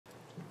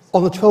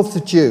On the 12th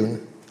of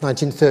June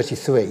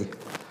 1933,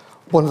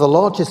 one of the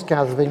largest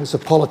gatherings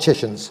of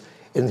politicians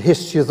in the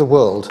history of the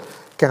world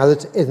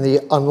gathered in the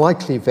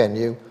unlikely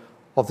venue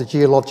of the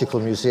Geological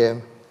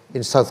Museum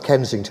in South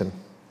Kensington.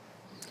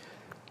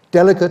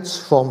 Delegates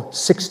from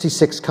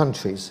 66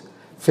 countries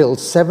filled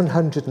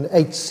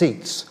 708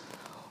 seats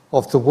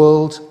of the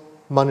World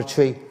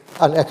Monetary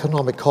and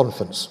Economic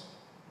Conference.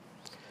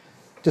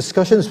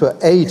 Discussions were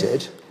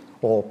aided,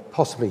 or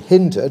possibly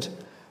hindered,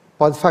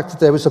 by the fact that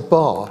there was a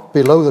bar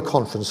below the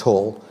conference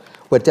hall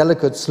where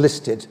delegates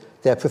listed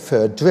their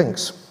preferred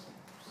drinks.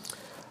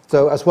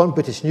 Though, as one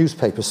British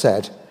newspaper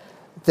said,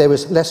 there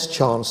was less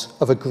chance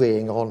of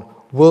agreeing on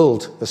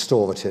world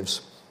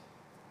restoratives.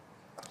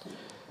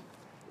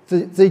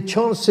 The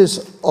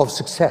chances of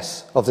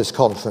success of this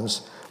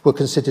conference were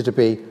considered to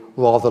be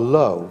rather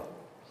low.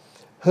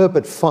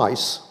 Herbert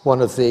Feiss,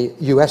 one of the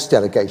US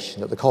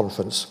delegation at the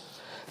conference,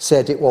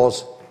 said it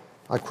was,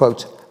 I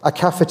quote, a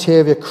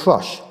cafeteria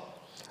crush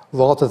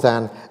rather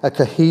than a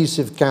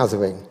cohesive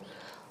gathering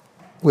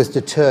with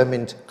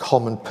determined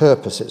common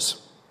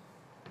purposes.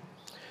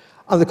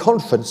 And the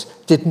conference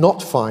did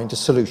not find a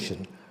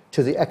solution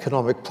to the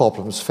economic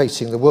problems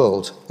facing the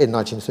world in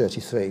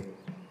 1933.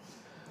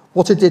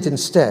 What it did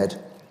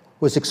instead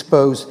was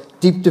expose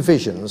deep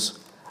divisions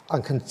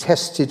and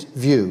contested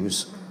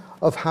views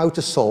of how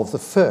to solve the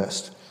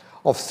first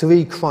of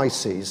three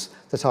crises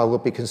that I will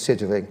be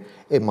considering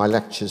in my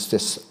lectures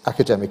this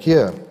academic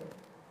year.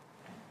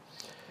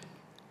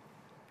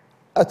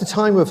 At the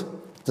time of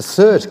the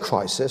third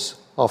crisis,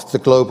 after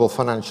the global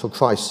financial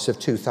crisis of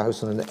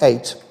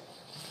 2008,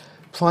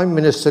 Prime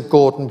Minister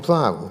Gordon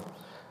Brown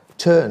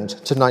turned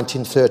to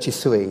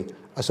 1933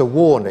 as a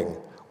warning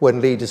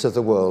when leaders of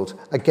the world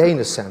again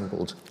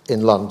assembled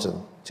in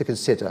London to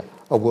consider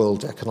a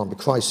world economic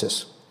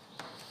crisis.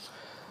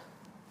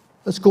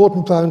 As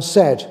Gordon Brown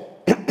said,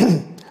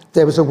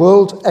 there was a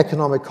World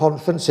Economic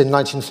Conference in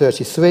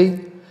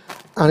 1933,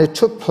 and it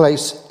took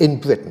place in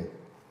Britain.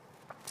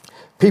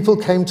 People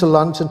came to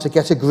London to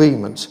get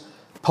agreement,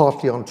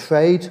 partly on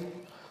trade,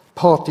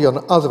 partly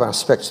on other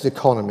aspects of the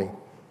economy.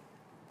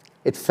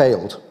 It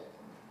failed.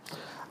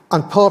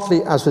 And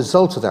partly as a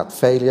result of that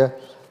failure,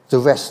 the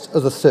rest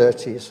of the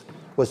 30s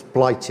was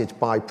blighted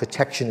by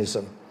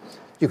protectionism.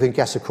 You can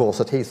guess, of course,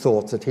 that he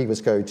thought that he was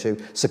going to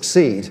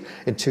succeed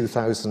in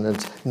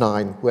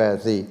 2009, where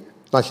the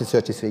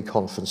 1933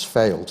 conference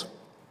failed.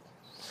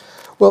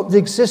 Well, the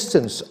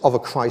existence of a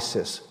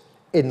crisis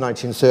in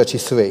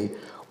 1933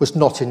 was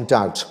not in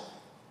doubt.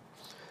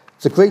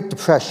 The Great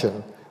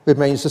Depression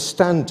remains the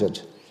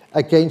standard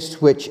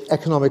against which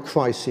economic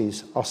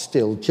crises are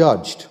still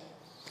judged,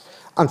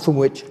 and from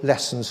which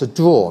lessons are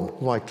drawn,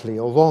 rightly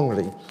or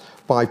wrongly,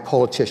 by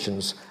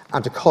politicians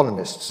and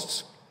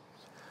economists.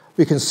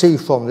 We can see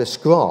from this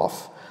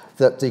graph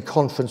that the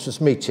conference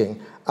was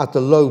meeting at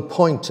the low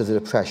point of the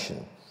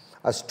Depression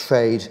as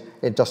trade,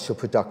 industrial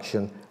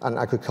production, and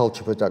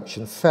agriculture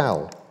production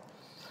fell.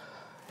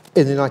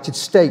 In the United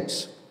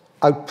States,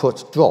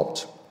 output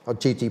dropped, or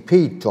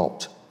GDP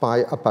dropped, by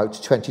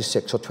about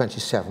 26 or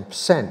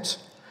 27%,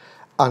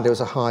 and there was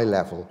a high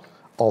level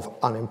of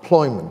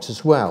unemployment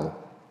as well.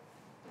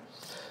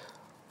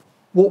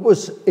 What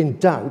was in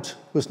doubt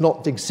was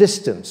not the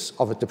existence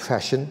of a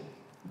depression.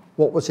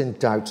 What was in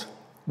doubt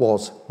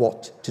was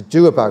what to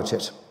do about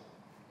it.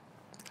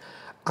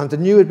 And the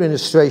new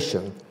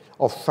administration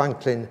of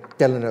Franklin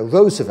Delano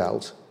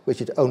Roosevelt, which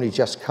had only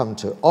just come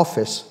to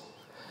office,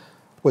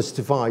 was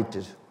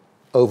divided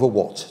over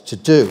what to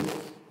do.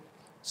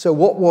 So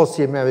what was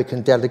the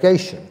American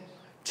delegation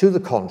to the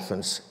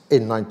conference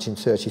in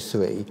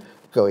 1933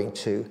 going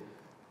to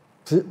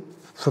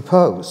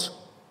propose?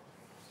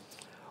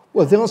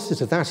 Well, the answer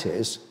to that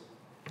is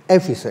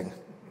everything.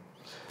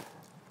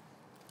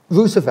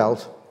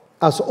 Roosevelt,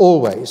 as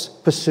always,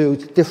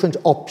 pursued different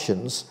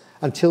options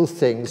until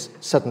things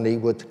suddenly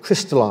would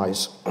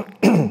crystallize.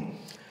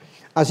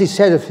 As he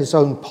said of his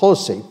own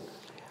policy,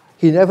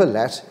 he never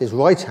let his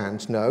right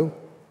hand know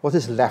what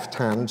his left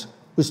hand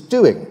was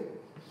doing.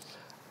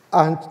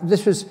 And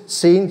this was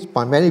seen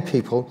by many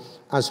people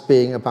as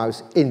being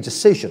about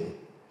indecision.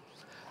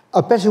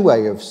 A better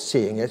way of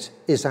seeing it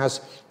is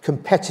as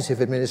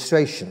competitive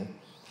administration.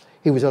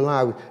 He would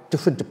allow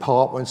different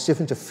departments,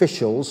 different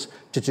officials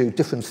to do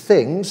different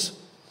things,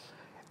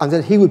 and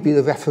then he would be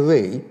the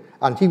referee,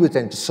 and he would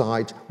then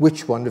decide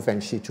which one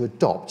eventually to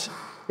adopt.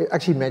 It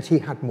actually meant he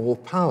had more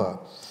power.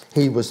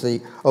 He was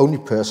the only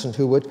person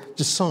who would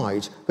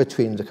decide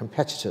between the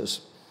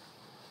competitors.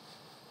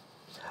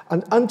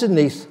 And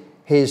underneath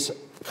his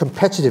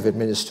competitive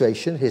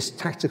administration, his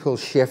tactical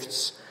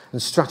shifts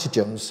and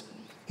stratagems,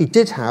 he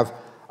did have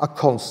a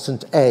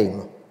constant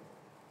aim.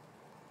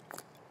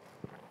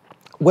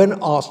 When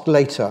asked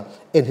later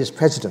in his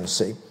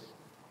presidency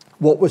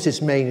what was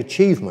his main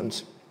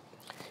achievement,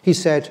 he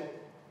said,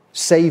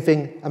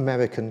 saving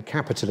American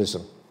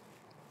capitalism.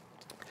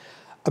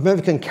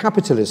 American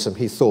capitalism,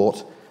 he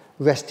thought,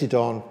 rested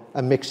on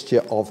a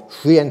mixture of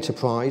free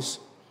enterprise,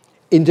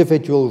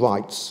 individual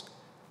rights,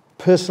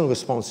 personal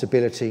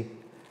responsibility,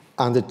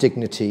 and the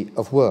dignity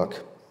of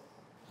work.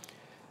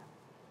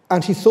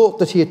 And he thought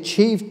that he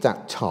achieved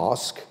that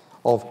task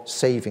of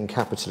saving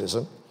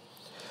capitalism,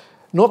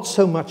 not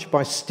so much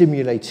by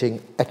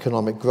stimulating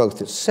economic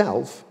growth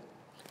itself,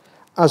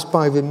 as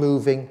by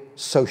removing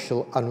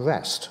social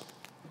unrest,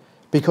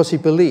 because he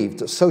believed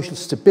that social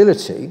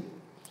stability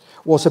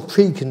was a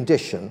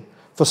precondition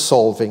for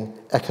solving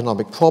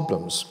economic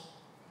problems.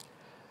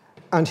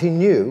 And he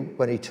knew,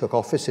 when he took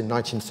office in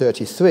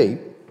 1933,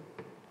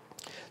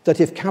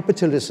 that if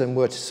capitalism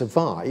were to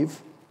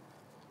survive,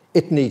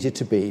 it needed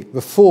to be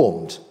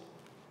reformed,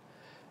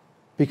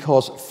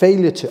 because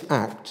failure to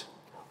act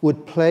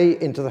would play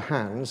into the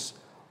hands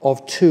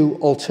of two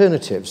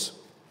alternatives: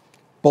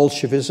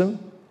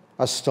 Bolshevism,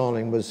 as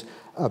Stalin was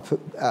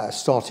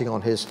starting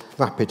on his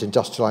rapid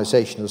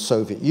industrialization of the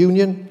Soviet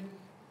Union,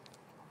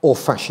 or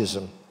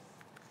fascism.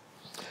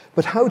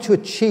 But how to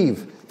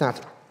achieve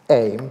that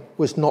aim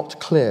was not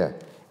clear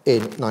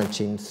in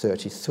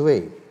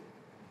 1933.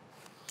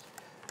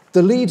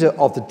 The leader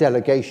of the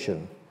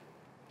delegation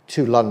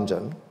to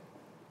London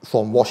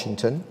from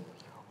Washington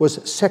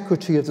was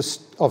Secretary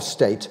of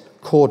State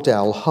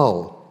Cordell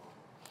Hull,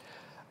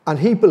 and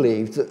he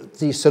believed that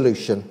the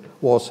solution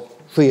was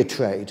freer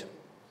trade,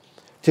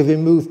 to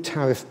remove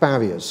tariff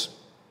barriers.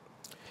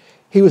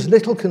 He was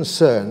little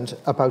concerned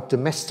about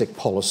domestic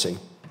policy.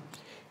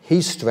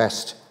 He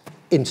stressed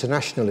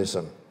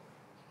internationalism.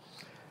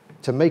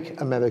 To make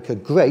America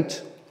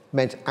great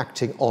meant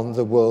acting on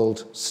the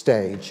world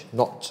stage,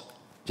 not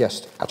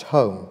just at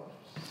home.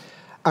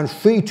 And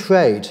free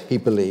trade, he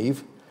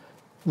believed,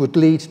 would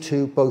lead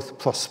to both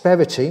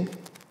prosperity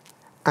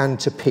and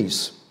to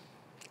peace.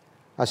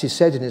 As he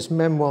said in his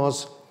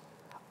memoirs,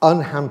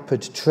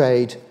 unhampered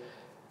trade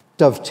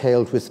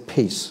dovetailed with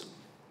peace.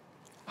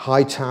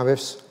 High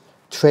tariffs,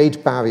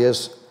 trade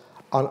barriers,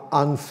 and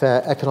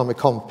unfair economic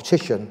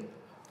competition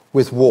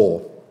with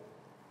war.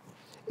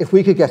 If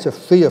we could get a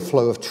freer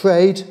flow of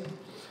trade,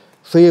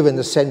 freer in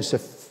the sense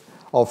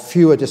of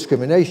fewer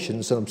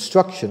discriminations and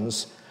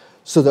obstructions,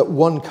 so that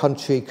one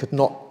country could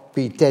not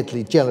be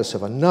deadly jealous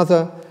of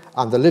another,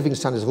 and the living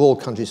standards of all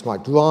countries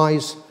might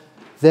rise,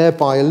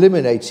 thereby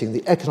eliminating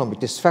the economic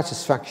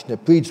dissatisfaction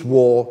that breeds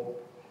war,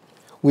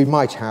 we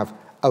might have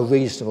a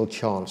reasonable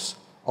chance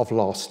of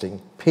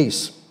lasting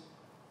peace.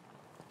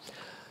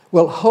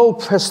 Well, Hull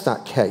pressed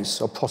that case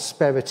of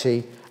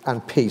prosperity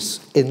and peace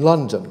in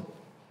London.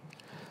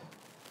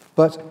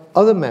 But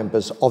other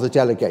members of the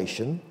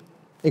delegation,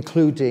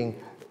 including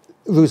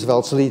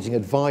Roosevelt's leading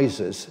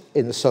advisors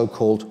in the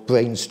so-called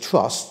Brains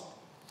Trust,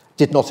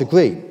 did not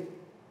agree.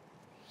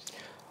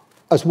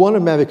 As one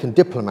American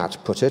diplomat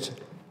put it,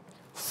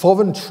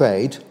 foreign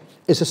trade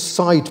is a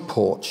side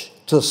porch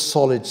to the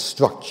solid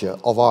structure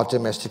of our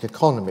domestic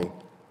economy,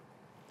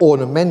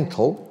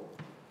 ornamental,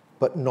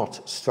 but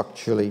not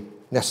structurally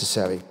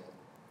necessary.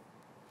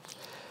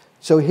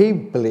 So he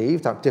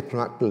believed, that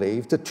diplomat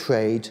believed, that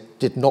trade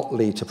did not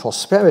lead to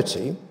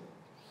prosperity,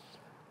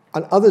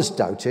 and others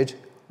doubted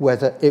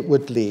whether it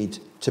would lead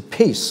to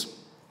peace.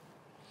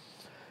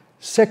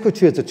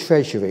 Secretary of the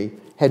Treasury,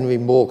 Henry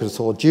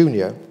Morgenthau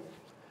Jr.,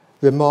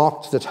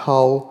 remarked that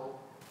Hull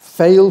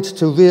failed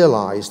to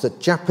realize that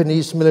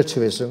Japanese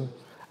militarism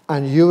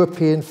and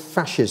European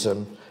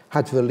fascism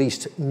had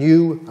released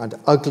new and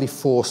ugly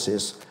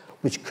forces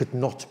which could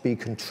not be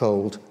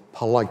controlled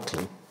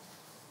politely.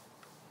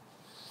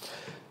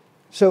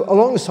 So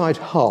alongside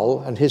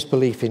Hull and his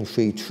belief in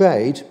free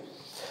trade,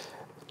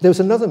 there was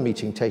another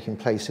meeting taking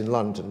place in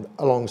London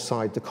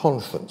alongside the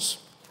conference,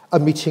 a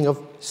meeting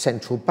of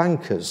central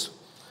bankers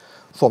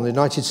from the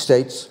United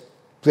States,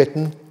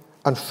 Britain,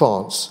 and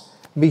France,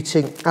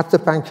 meeting at the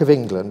Bank of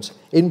England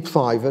in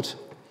private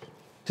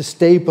to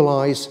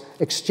stabilise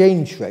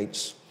exchange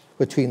rates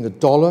between the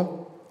dollar,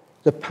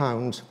 the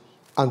pound,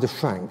 and the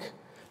franc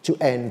to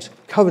end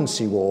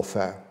currency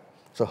warfare.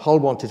 So Hull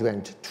wanted to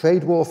end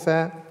trade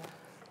warfare,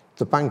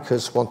 the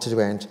bankers wanted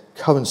to end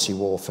currency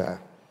warfare.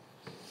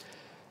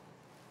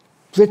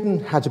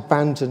 Britain had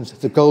abandoned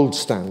the gold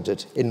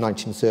standard in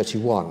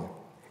 1931.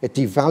 It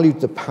devalued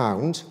the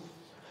pound,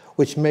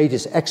 which made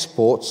its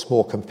exports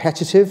more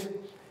competitive,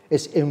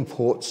 its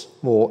imports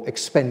more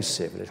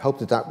expensive. It hoped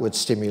that that would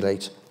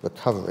stimulate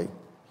recovery.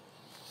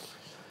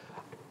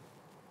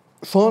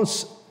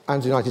 France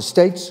and the United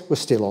States were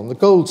still on the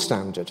gold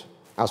standard,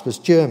 as was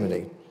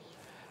Germany.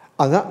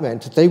 And that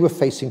meant that they were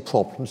facing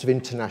problems of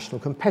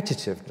international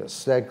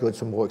competitiveness. Their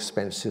goods were more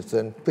expensive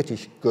than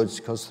British goods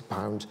because the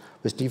pound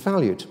was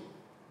devalued.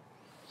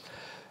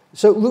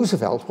 So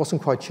Roosevelt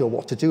wasn't quite sure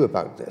what to do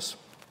about this.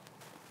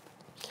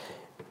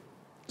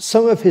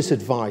 Some of his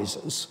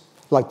advisors,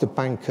 like the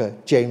banker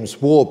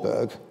James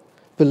Warburg,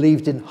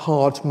 believed in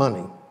hard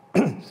money,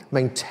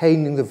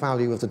 maintaining the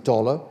value of the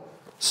dollar,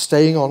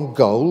 staying on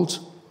gold,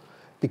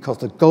 because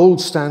the gold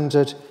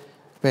standard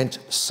meant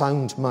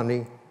sound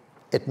money,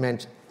 it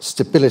meant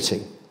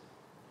stability.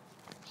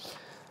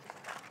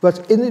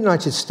 But in the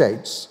United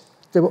States,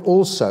 there were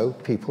also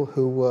people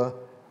who were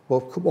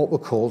what were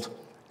called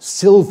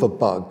silver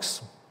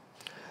bugs.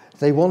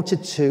 They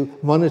wanted to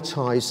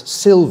monetize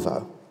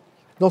silver,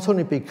 not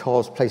only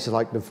because places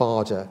like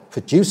Nevada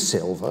produce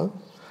silver,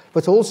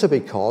 but also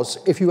because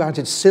if you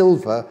added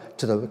silver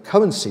to the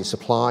currency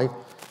supply,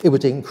 it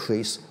would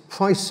increase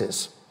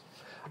prices.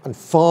 And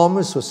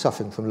farmers were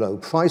suffering from low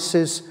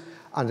prices,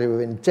 and they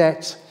were in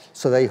debt,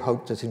 so they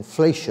hoped that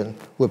inflation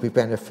would be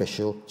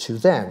beneficial to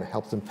them,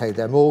 help them pay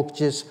their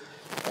mortgages,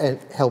 and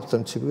help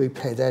them to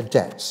repay their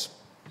debts.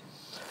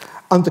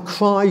 And the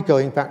cry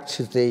going back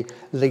to the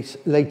late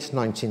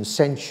 19th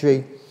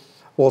century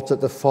was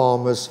that the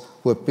farmers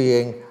were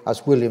being,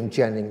 as William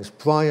Jennings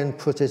Bryan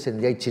put it in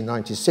the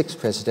 1896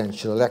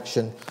 presidential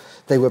election,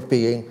 they were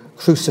being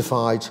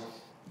crucified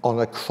on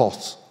a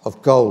cross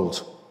of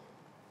gold.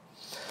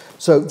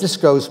 So this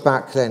goes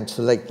back then to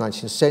the late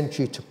 19th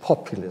century to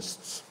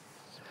populists.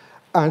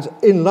 And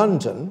in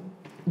London,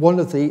 one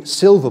of the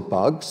silver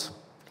bugs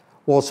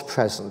was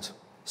present,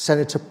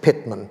 Senator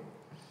Pittman.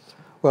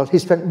 Well, he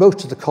spent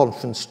most of the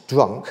conference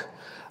drunk,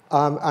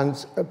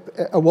 and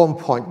at one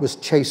point was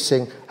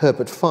chasing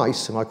Herbert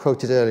Feist, whom I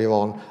quoted earlier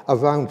on,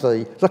 around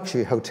the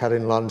luxury hotel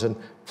in London,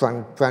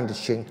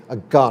 brandishing a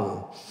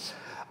gun.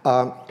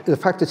 The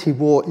fact that he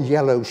wore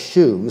yellow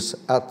shoes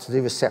at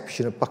the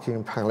reception at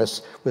Buckingham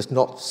Palace was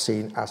not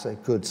seen as a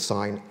good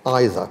sign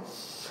either.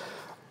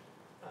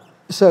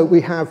 So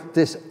we have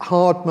this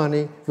hard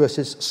money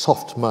versus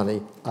soft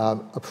money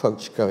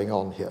approach going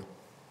on here.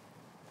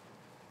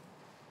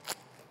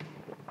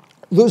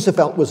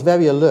 Roosevelt was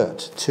very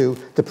alert to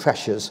the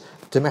pressures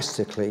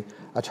domestically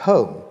at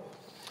home,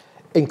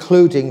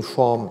 including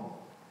from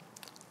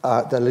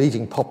the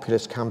leading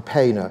populist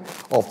campaigner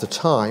of the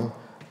time,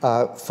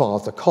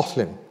 Father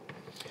Coughlin,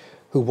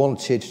 who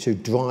wanted to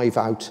drive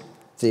out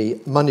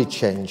the money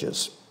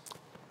changers.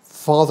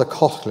 Father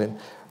Coughlin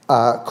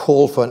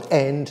called for an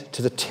end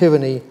to the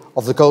tyranny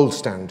of the gold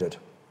standard.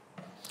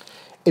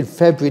 In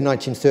February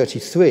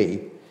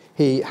 1933,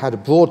 he had a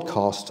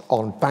broadcast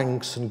on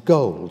banks and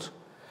gold,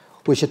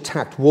 which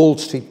attacked Wall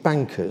Street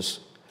bankers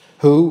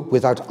who,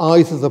 without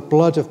either the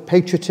blood of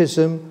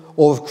patriotism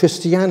or of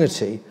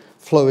Christianity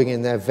flowing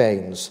in their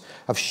veins,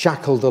 have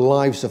shackled the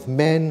lives of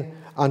men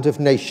and of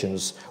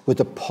nations with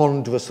the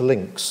ponderous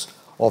links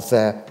of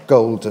their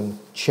golden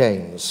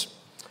chains.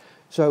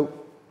 So,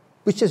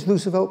 which does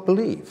Roosevelt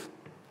believe?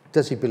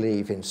 Does he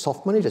believe in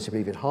soft money? Does he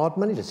believe in hard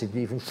money? Does he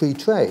believe in free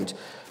trade?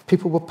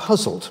 People were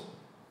puzzled.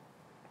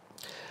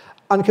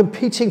 And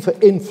competing for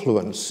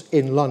influence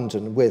in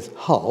London with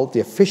Hull, the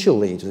official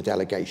leader of the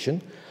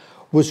delegation,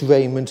 was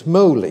Raymond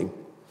Moley,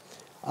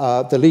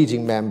 the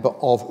leading member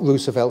of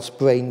Roosevelt's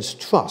Brains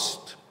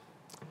Trust.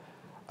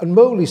 And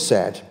Moley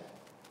said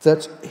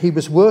that he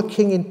was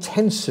working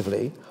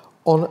intensively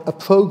on a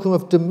program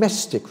of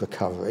domestic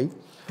recovery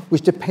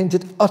which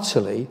depended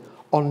utterly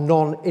on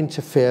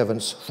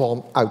non-interference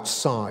from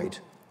outside.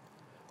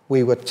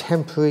 We were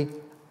temporary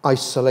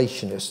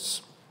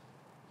isolationists.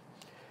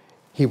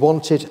 He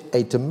wanted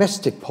a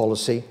domestic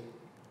policy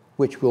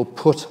which will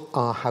put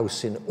our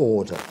house in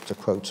order, to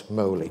quote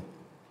Moley.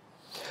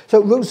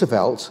 So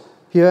Roosevelt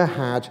here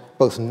had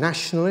both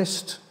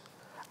nationalist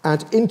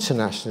and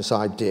internationalist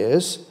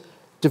ideas,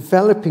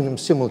 developing them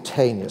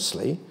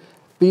simultaneously,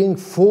 being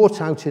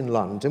fought out in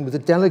London with a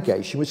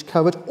delegation which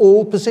covered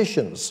all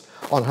positions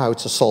on how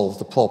to solve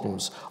the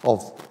problems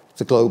of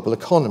the global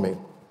economy.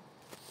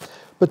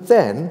 But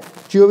then,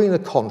 during the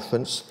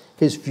conference,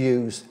 his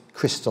views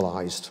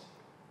crystallised.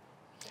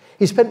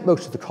 He spent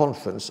most of the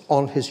conference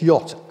on his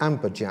yacht,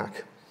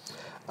 Amberjack.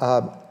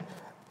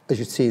 As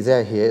you see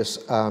there, he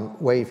is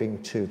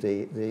waving to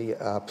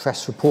the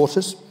press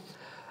reporters.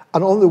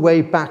 And on the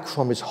way back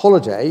from his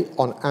holiday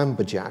on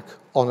Amberjack,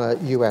 on a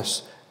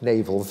US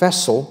naval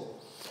vessel,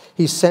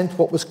 he sent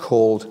what was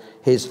called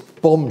his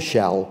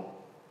bombshell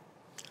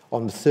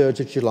on the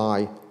 3rd of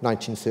July,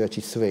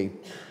 1933.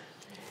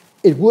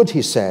 It would,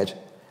 he said,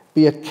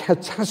 be a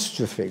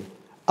catastrophe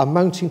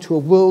amounting to a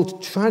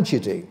world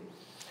tragedy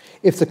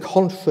if the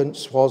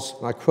conference was,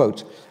 and I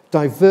quote,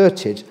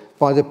 diverted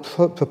by the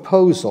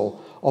proposal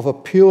of a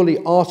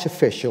purely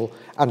artificial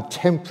and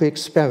temporary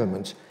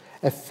experiment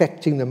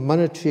affecting the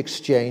monetary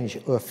exchange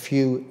of a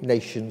few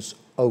nations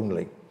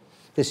only.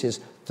 This is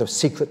the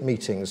secret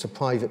meetings, the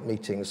private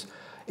meetings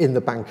in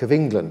the Bank of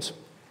England.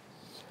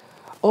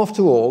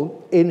 After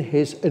all, in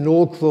his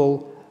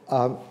inaugural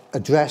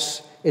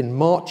address in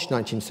March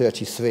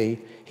 1933,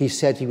 he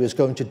said he was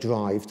going to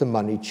drive the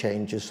money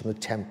changers from the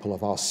temple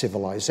of our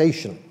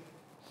civilization,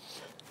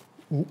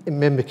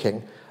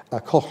 mimicking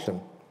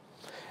Coughlin.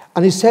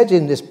 And he said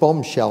in this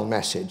bombshell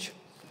message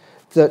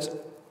that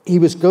he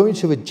was going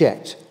to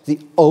reject the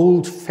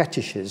old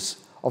fetishes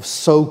of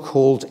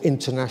so-called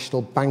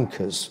international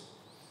bankers.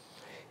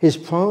 His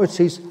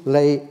priorities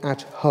lay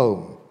at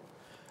home,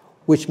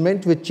 which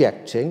meant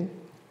rejecting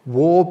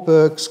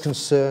Warburg's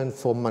concern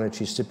for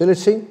monetary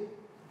stability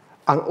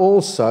and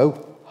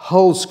also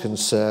Hull's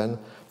concern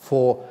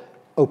for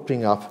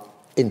opening up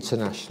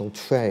international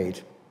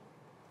trade.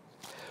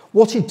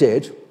 What he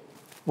did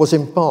was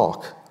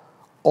embark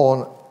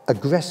on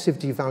aggressive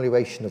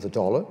devaluation of the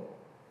dollar.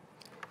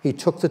 He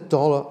took the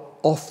dollar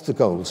off the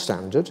gold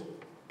standard.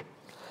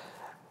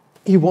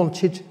 He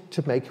wanted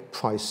to make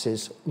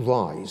prices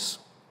rise.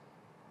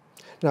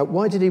 Now,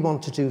 why did he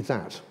want to do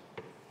that?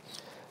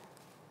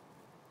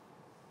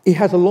 He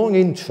had a long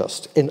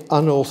interest in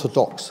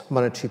unorthodox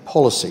monetary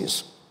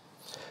policies,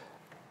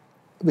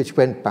 which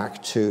went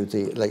back to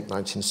the late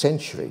 19th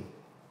century.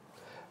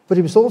 But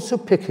he was also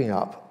picking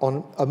up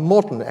on a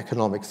modern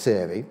economic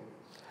theory,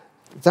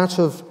 that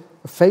of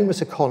a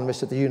famous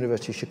economist at the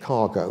University of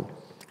Chicago,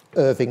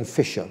 Irving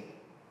Fisher,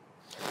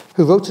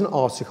 who wrote an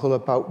article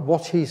about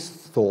what he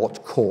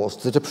thought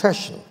caused the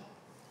Depression.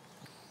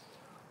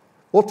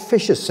 What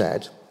Fisher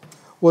said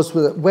was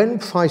that when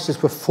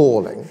prices were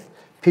falling,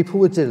 people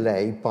would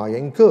delay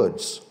buying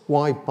goods.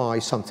 Why buy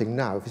something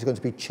now if it's going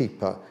to be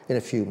cheaper in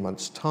a few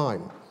months'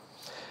 time?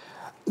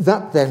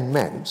 That then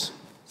meant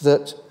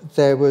that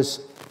there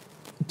was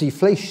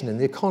deflation in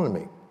the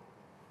economy.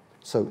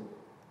 So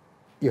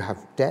you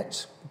have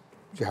debt,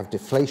 you have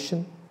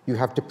deflation, you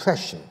have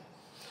depression.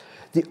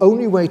 The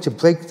only way to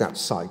break that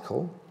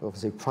cycle,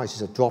 obviously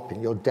prices are dropping,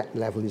 your debt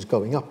level is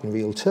going up in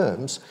real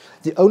terms,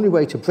 the only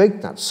way to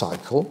break that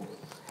cycle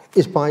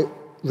is by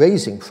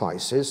raising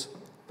prices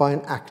by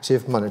an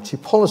active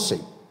monetary policy.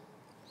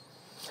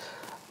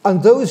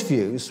 And those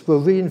views were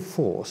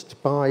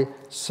reinforced by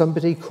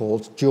somebody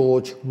called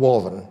George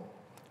Warren.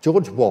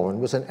 George Warren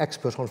was an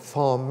expert on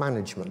farm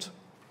management.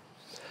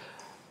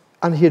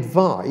 And he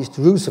advised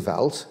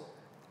Roosevelt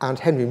and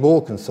Henry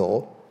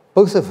Morgenthau,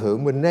 both of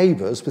whom were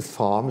neighbours with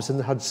farms in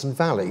the Hudson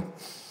Valley.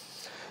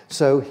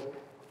 So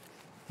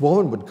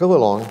Warren would go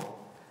along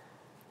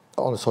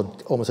on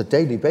almost a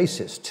daily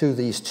basis to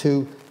these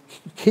two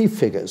key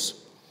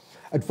figures,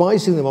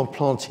 advising them on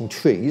planting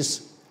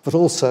trees, but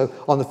also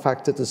on the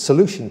fact that the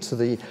solution to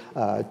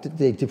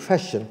the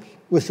depression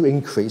was to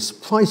increase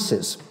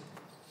prices.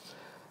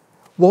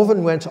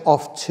 Warren went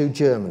off to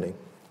Germany,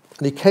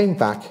 and he came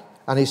back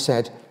and he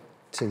said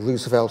to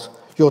Roosevelt,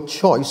 your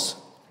choice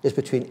is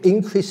between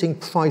increasing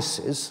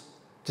prices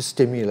to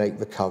stimulate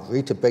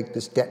recovery, to break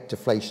this debt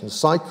deflation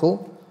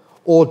cycle,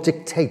 or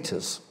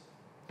dictators.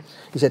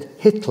 He said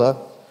Hitler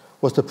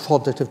was the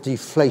product of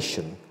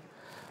deflation,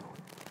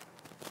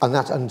 and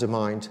that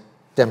undermined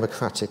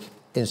democratic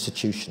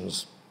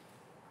institutions.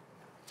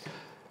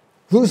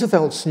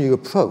 Roosevelt's new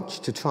approach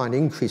to try and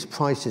increase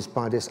prices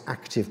by this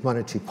active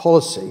monetary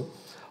policy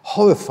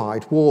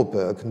horrified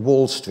Warburg and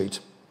Wall Street.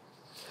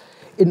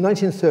 In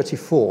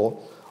 1934,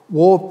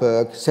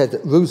 Warburg said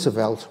that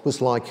Roosevelt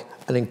was like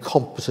an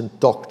incompetent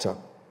doctor.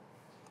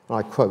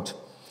 I quote,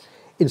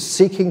 in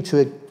seeking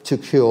to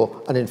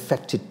cure an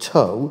infected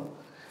toe,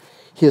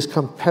 he has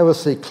come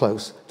perilously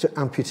close to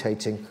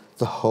amputating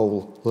the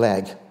whole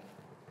leg.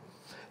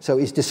 So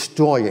he's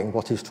destroying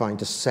what he's trying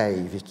to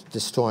save. He's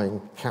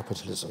destroying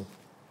capitalism.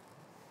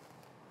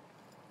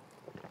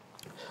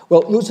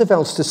 Well,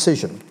 Roosevelt's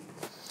decision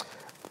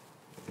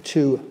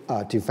to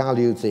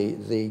devalue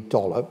the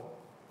dollar,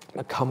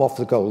 come off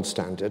the gold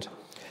standard,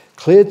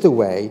 cleared the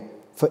way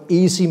for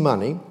easy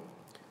money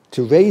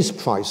to raise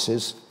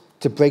prices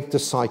to break the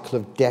cycle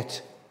of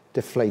debt,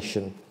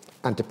 deflation,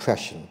 and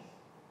depression.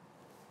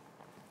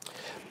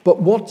 But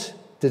what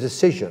the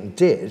decision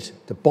did,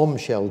 the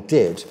bombshell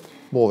did,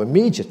 more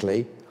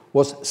immediately,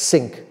 was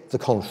sink the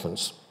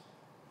conference.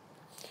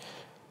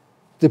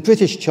 The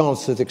British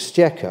Chancellor of the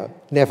Exchequer,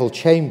 Neville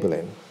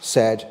Chamberlain,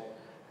 said,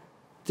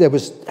 there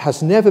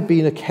has never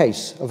been a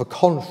case of a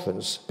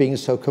conference being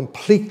so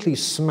completely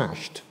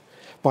smashed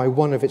by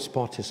one of its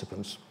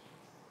participants.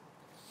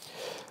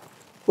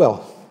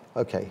 Well,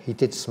 okay, he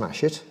did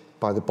smash it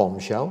by the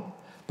bombshell,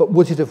 but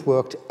would it have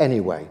worked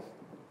anyway?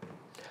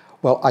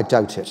 Well, I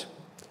doubt it,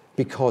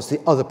 because the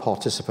other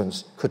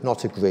participants could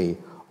not agree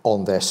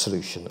on their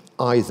solution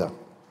either.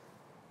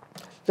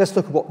 Let's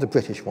look at what the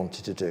British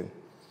wanted to do.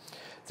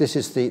 This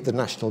is the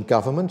national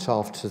government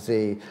after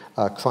the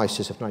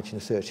crisis of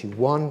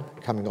 1931,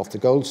 coming off the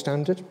gold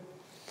standard.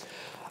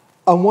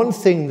 And one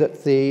thing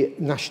that the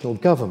national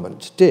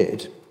government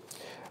did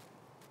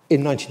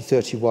in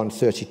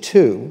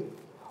 1931-32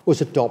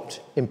 was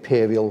adopt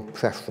imperial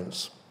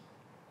preference.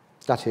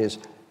 That is,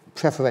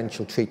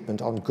 preferential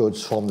treatment on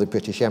goods from the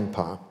British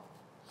Empire.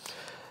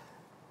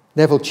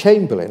 Neville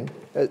Chamberlain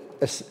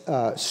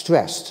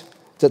stressed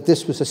that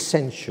this was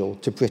essential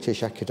to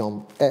British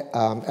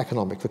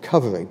economic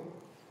recovery.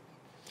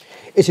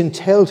 It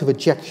entailed a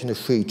rejection of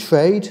free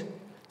trade,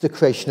 the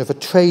creation of a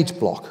trade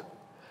bloc,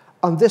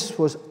 and this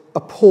was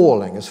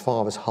appalling as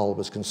far as Hull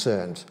was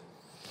concerned.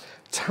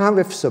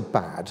 Tariffs are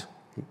bad,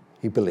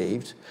 he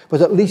believed, but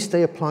at least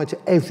they apply to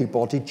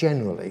everybody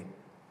generally.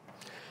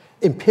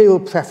 Imperial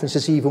preference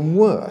is even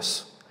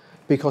worse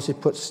because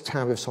it puts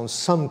tariffs on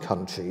some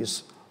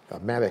countries,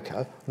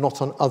 America,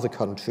 not on other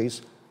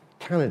countries,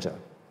 Canada.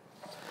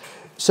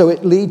 So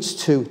it leads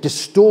to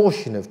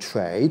distortion of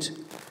trade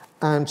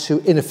and to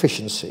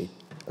inefficiency,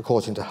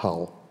 according to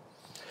Hull.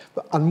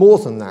 And more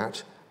than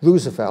that,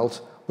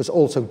 Roosevelt was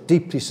also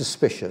deeply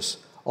suspicious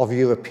of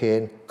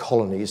European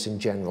colonies in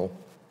general.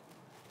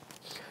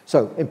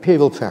 So,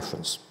 imperial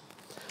preference.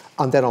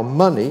 And then on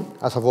money,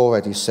 as I've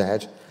already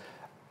said,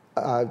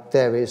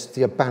 there is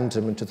the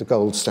abandonment of the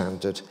gold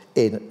standard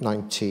in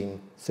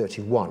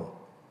 1931.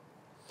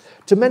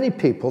 To many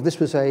people, this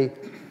was a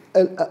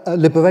a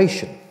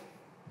liberation.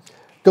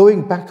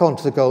 Going back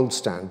onto the gold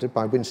standard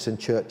by Winston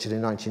Churchill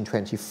in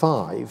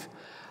 1925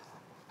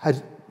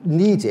 had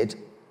needed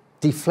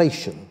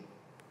deflation.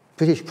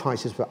 British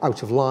prices were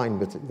out of line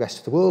with the rest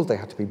of the world. They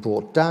had to be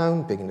brought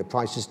down. Bringing the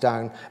prices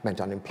down meant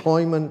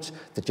unemployment,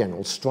 the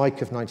general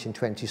strike of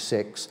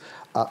 1926,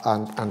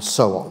 and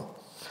so on.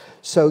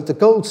 So the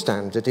gold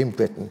standard in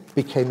Britain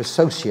became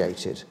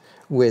associated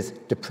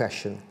with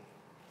depression,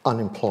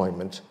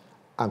 unemployment,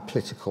 and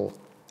political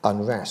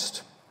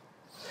unrest.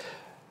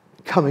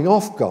 Coming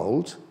off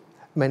gold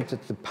meant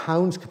that the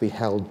pounds could be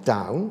held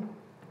down,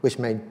 which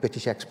meant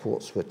British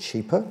exports were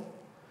cheaper,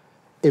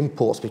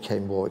 imports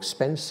became more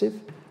expensive,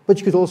 but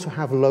you could also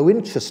have low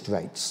interest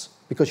rates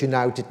because you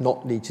now did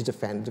not need to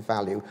defend the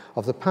value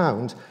of the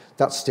pound.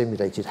 That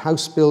stimulated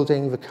house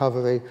building,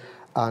 recovery,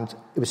 and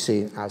it was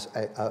seen as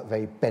a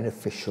very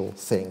beneficial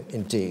thing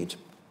indeed.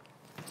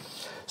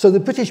 So the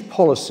British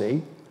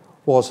policy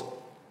was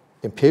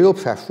imperial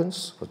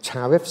preference, or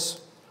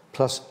tariffs,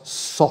 plus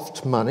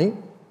soft money,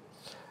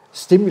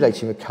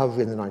 stimulating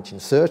recovery in the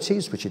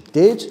 1930s, which it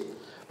did,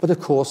 but of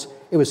course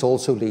it was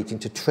also leading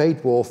to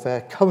trade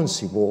warfare,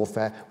 currency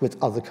warfare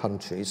with other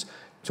countries,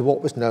 to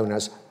what was known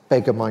as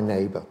beggar my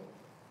neighbour.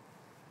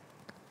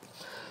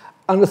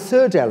 And the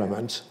third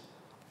element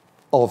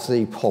of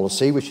the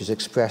policy, which was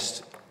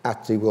expressed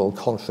at the World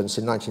Conference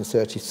in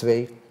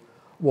 1933,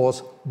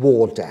 was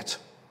war debt.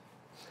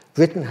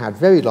 Britain had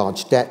very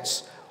large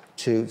debts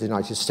to the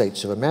United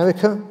States of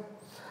America,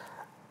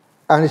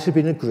 and it had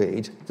been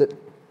agreed that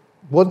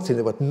one thing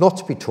that would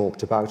not be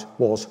talked about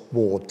was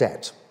war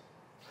debt.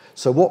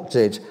 So what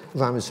did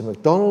Ramsay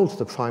MacDonald,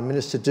 the Prime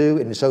Minister, do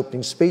in his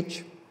opening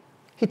speech?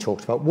 He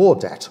talked about war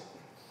debt.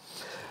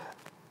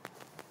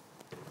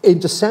 In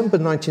December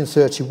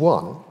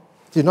 1931,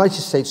 the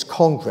United States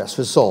Congress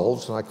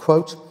resolved, and I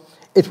quote,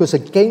 "It was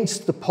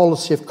against the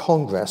policy of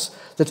Congress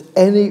that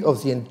any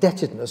of the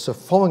indebtedness of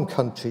foreign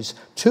countries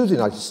to the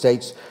United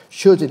States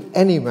should in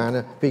any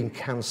manner be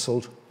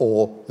cancelled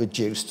or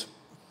reduced."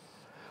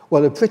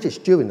 Well, the British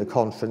during the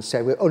conference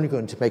said we're only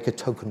going to make a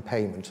token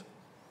payment.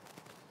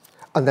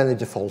 And then they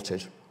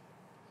defaulted.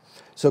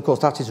 So, of course,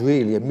 that is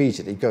really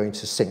immediately going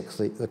to sink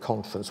the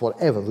conference,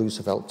 whatever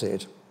Roosevelt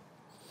did.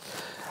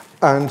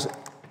 And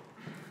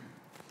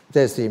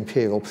there's the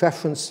imperial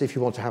preference. If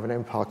you want to have an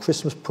empire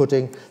Christmas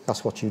pudding,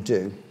 that's what you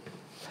do.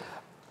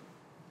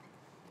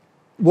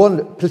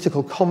 One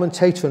political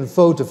commentator and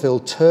vaudeville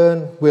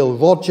turn, Will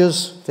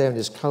Rogers, there in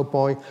his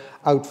cowboy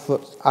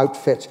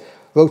outfit,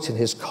 wrote in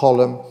his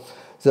column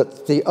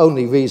that the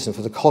only reason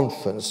for the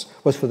conference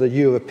was for the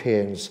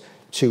Europeans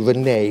to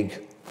renege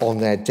on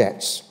their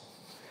debts.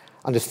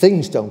 And if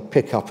things don't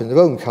pick up in their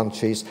own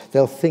countries,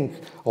 they'll think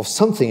of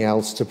something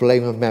else to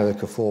blame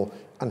America for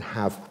and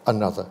have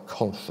another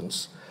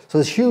conference. So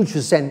there's huge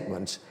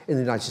resentment in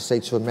the United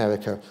States of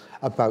America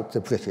about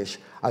the British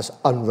as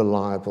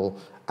unreliable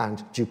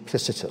and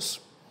duplicitous,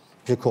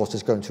 which of course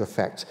is going to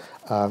affect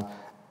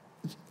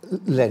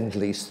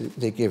Lend-Lease,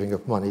 the giving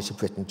of money to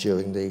Britain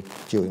during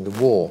the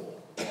war.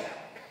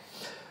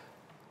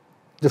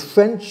 The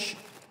French,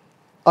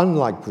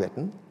 unlike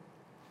Britain,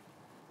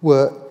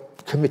 were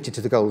committed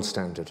to the gold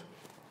standard,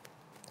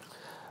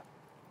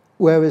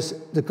 whereas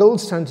the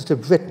gold standard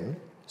of Britain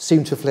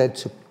seemed to have led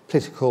to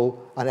political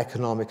and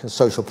economic and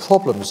social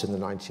problems in the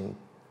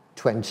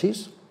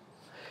 1920s.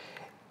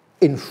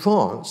 In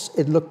France,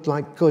 it looked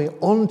like going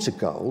on to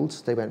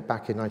gold, they went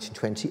back in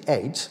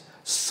 1928,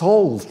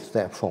 solved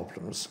their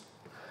problems.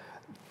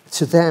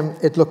 To them,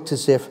 it looked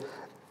as if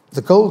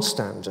the gold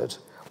standard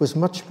was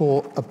much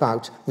more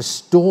about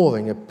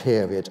restoring a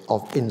period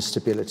of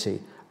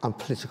instability and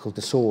political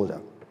disorder.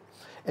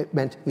 It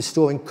meant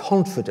restoring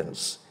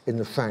confidence in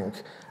the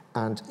franc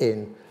and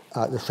in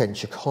the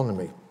French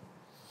economy.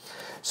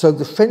 So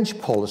the French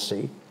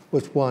policy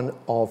was one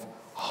of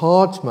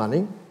hard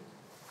money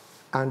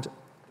and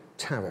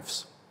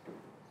tariffs.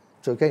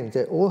 So again,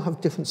 they all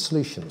have different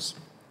solutions.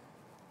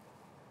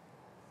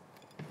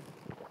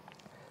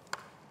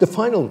 The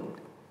final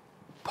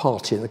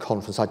party in the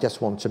conference I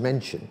just want to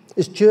mention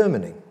is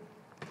Germany.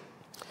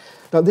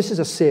 Now, this is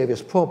a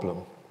serious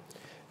problem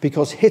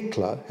because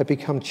Hitler had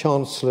become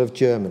Chancellor of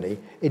Germany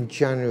in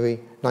January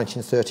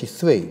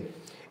 1933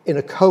 in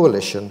a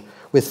coalition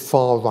with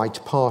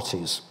far-right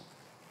parties.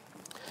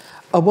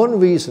 And one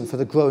reason for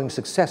the growing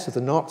success of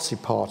the Nazi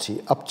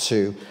Party up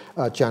to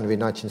January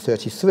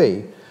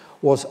 1933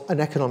 was an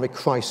economic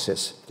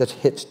crisis that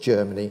hit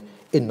Germany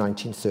in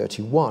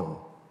 1931.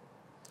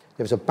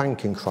 There was a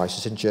banking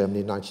crisis in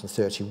Germany in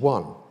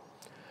 1931.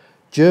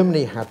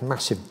 Germany had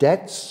massive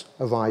debts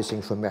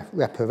arising from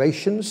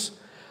reparations,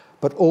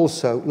 but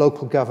also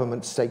local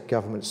government, state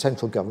government,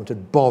 central government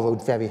had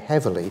borrowed very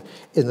heavily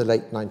in the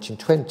late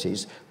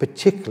 1920s,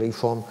 particularly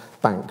from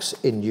banks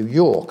in New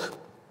York.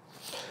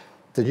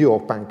 The New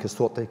York bankers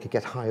thought they could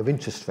get higher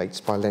interest rates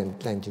by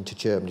lending to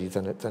Germany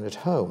than at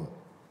home.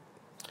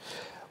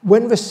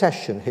 When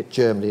recession hit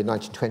Germany in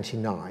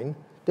 1929,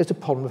 there's a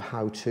problem of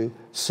how to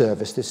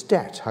service this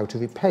debt, how to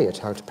repay it,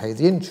 how to pay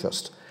the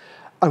interest.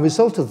 And the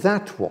result of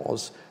that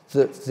was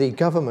that the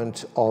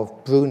government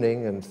of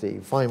Brüning and the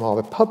Weimar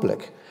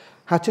Republic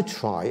had to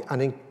try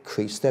and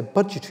increase their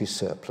budgetary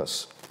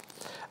surplus.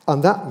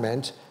 And that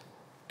meant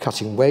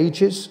cutting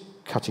wages,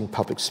 cutting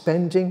public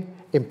spending,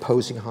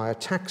 imposing higher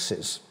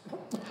taxes.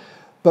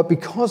 But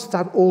because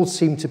that all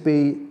seemed to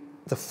be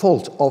the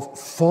fault of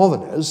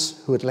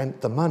foreigners who had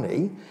lent the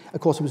money,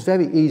 of course, it was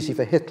very easy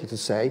for Hitler to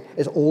say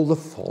it's all the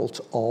fault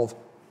of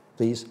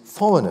these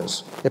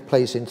foreigners. It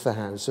plays into the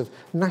hands of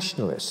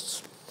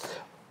nationalists.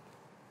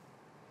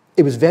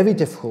 It was very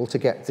difficult to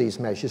get these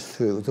measures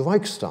through the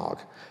Reichstag.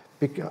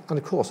 And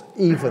of course,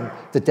 even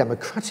the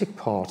democratic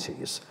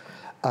parties,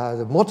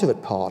 the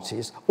moderate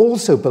parties,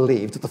 also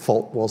believed that the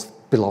fault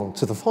belonged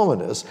to the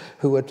foreigners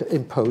who had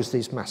imposed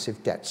these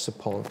massive debts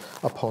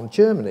upon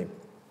Germany.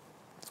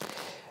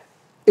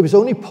 It was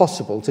only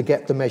possible to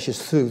get the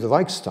measures through the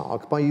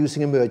Reichstag by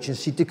using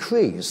emergency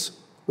decrees,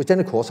 which then,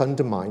 of course,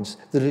 undermines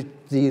the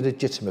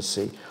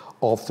legitimacy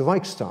of the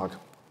Reichstag.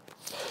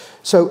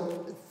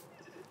 So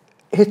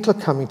Hitler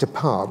coming to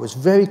power was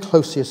very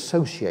closely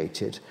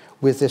associated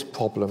with this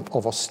problem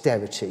of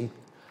austerity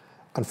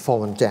and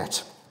foreign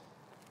debt.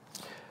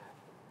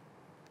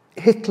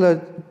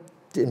 Hitler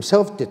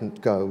himself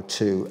didn't go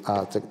to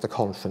the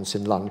conference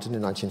in London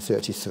in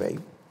 1933.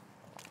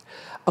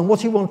 And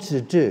what he wanted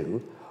to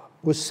do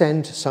was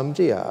send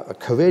somebody, a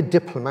career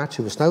diplomat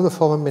who was now the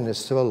foreign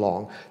minister,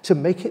 along to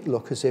make it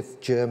look as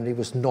if Germany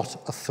was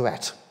not a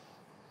threat.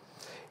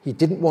 He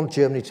didn't want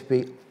Germany to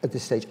be, at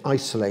this stage,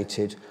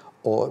 isolated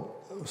or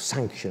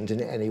sanctioned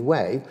in any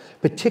way,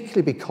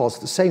 particularly because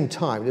at the same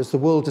time there's the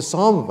World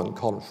Disarmament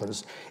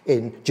Conference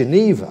in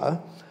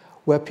Geneva,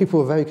 where people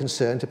were very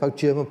concerned about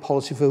German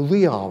policy for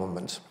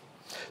rearmament.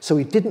 So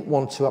he didn't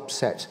want to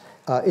upset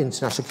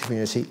international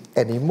community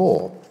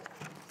anymore.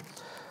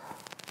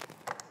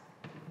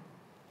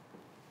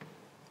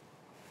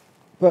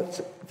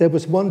 But there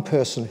was one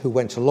person who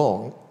went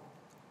along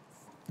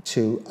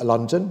to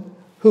London,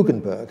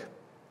 Hugenberg,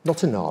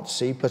 not a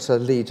Nazi, but a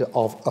leader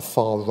of a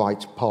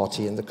far-right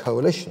party in the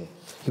coalition.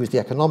 He was the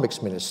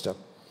economics minister.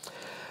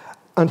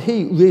 And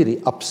he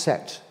really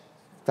upset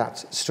that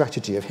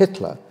strategy of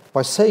Hitler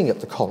by saying at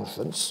the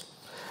conference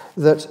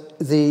that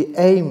the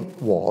aim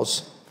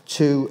was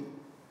to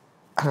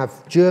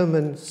have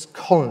German's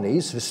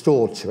colonies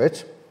restored to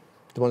it,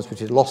 the ones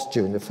which it lost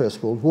during the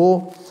First World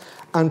War,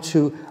 and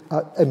to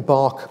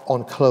embark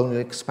on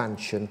colonial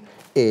expansion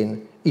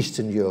in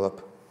Eastern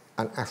Europe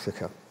and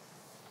Africa.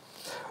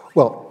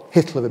 Well,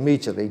 Hitler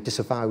immediately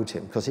disavowed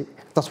him, because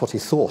that's what he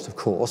thought, of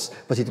course,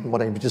 but he didn't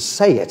want anybody to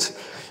say it.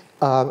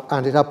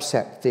 And it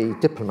upset the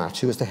diplomat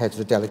who was the head of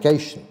the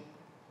delegation.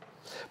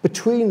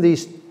 Between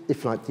these,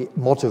 if you like, the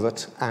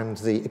moderate and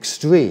the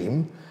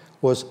extreme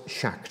was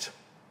Schacht,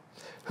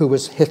 who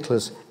was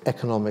Hitler's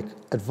economic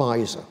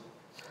advisor.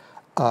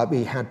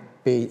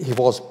 He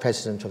was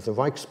president of the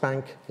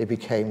Reichsbank. He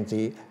became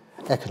the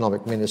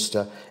economic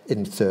minister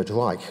in the Third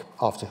Reich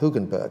after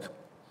Hugenberg.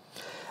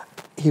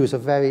 He was a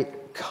very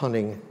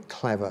cunning,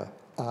 clever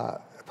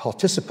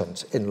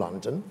participant in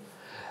London.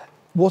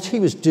 What he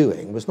was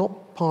doing was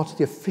not part of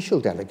the official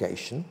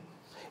delegation.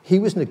 He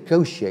was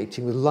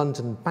negotiating with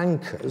London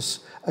bankers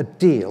a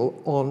deal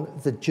on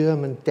the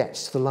German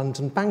debts to the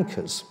London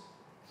bankers.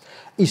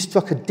 He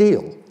struck a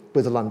deal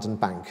with the London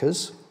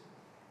bankers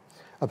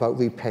about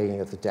repaying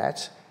of the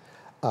debt,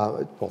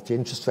 what the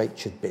interest rate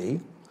should be,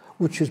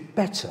 which was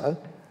better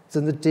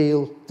than the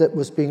deal that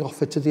was being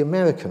offered to the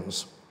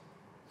Americans.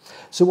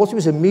 So what he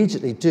was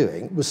immediately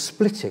doing was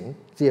splitting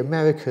the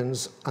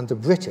Americans and the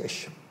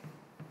British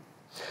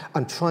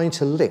and trying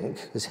to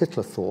link, as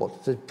Hitler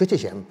thought, the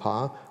British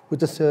Empire with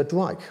the Third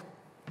Reich.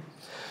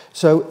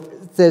 So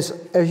there's,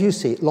 as you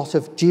see, a lot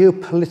of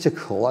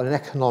geopolitical and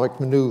economic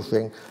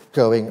manoeuvring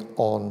going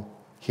on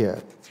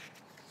here.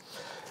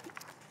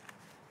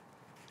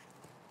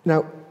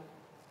 Now,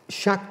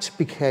 Schacht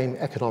became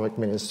economic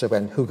minister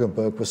when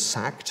Hugenberg was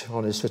sacked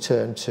on his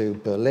return to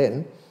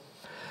Berlin.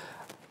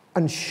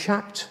 And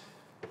Schacht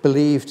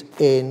believed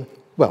in,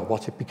 well,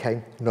 what it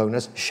became known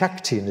as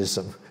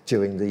Schachtianism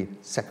during the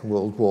Second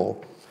World War,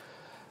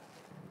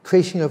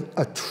 creating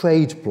a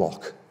trade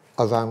bloc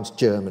around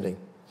Germany.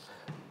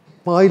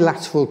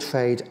 Bilateral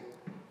trade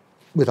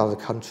with other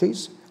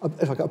countries,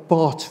 like a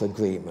barter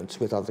agreement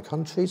with other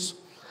countries,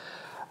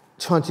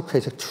 trying to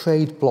create a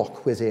trade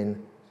bloc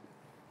within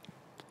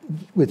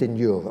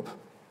Europe.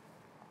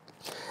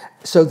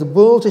 So the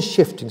world is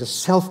shifting to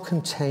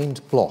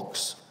self-contained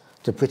blocs.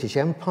 The British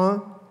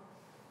Empire,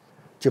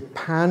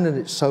 Japan and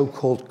its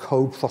so-called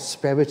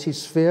co-prosperity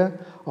sphere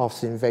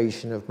after the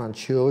invasion of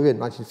Manchuria in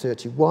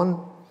 1931,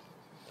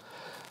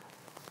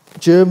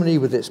 Germany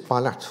with its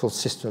bilateral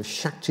system of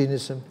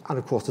Schachtianism, and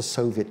of course the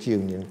Soviet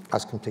Union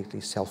as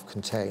completely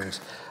self-contained,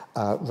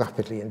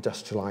 rapidly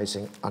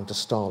industrializing under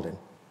Stalin.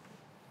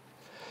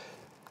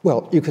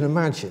 Well, you can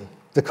imagine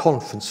the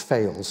conference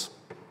fails.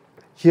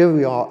 Here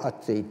we are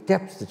at the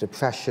depth of the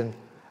depression,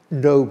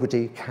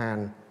 nobody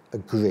can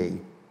agree.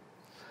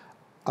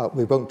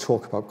 We won't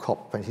talk about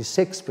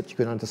COP26, but you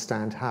can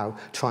understand how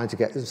trying to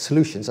get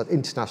solutions at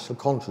international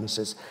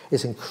conferences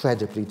is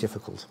incredibly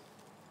difficult.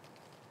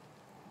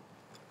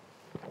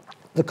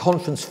 The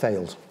conference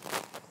failed.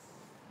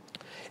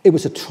 It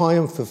was a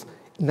triumph of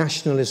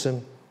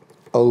nationalism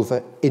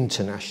over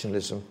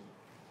internationalism.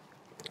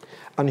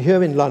 And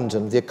here in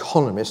London, The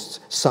Economist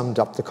summed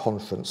up the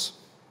conference.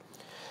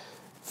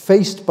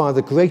 Faced by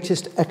the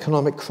greatest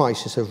economic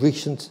crisis of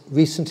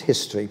recent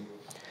history,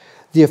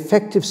 the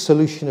effective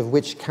solution of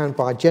which can,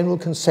 by general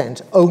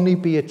consent, only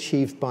be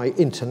achieved by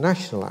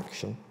international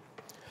action,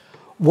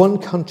 one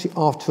country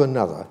after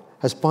another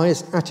has, by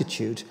its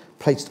attitude,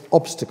 placed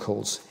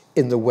obstacles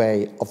in the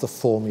way of the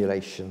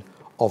formulation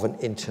of an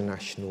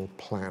international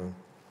plan.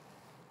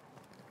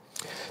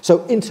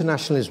 So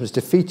internationalism is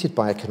defeated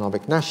by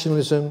economic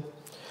nationalism.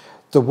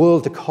 The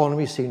world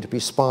economy seemed to be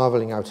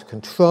spiralling out of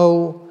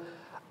control.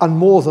 And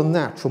more than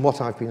that, from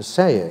what I've been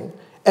saying,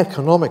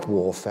 economic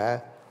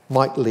warfare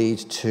might lead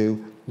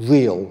to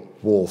real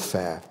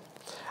warfare,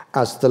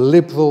 as the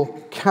liberal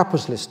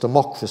capitalist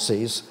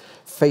democracies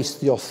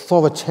faced the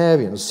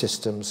authoritarian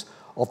systems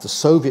of the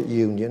Soviet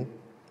Union,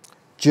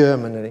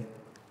 Germany,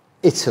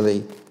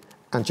 Italy,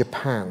 and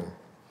Japan.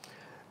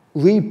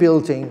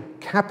 Rebuilding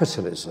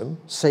capitalism,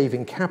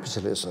 saving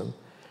capitalism,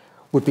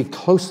 would be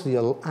closely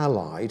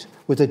allied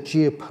with a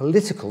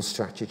geopolitical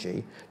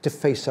strategy to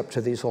face up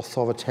to these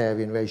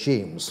authoritarian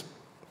regimes.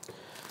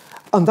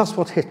 And that's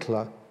what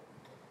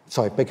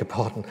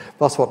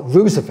that's what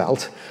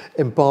Roosevelt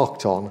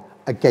embarked on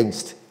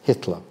against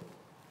Hitler.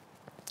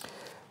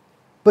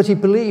 But he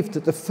believed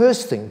that the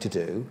first thing to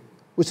do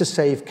was to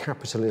save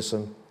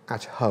capitalism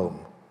at home.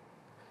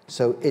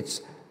 So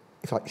it's,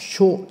 if you like,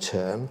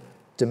 short-term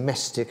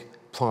domestic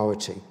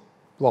priority,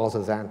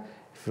 rather than,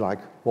 if you like,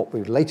 what we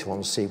would later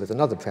on see with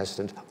another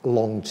president,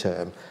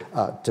 long-term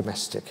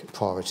domestic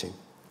priority.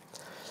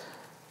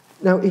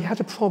 Now, he had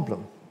a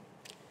problem.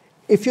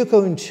 If you're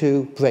going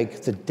to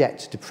break the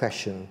debt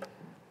depression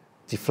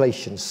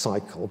deflation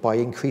cycle by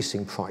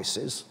increasing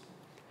prices,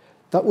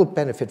 that will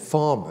benefit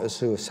farmers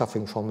who are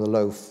suffering from the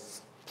low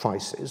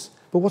prices.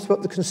 But what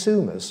about the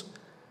consumers?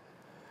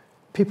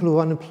 People who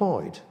are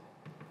unemployed.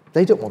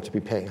 They don't want to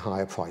be paying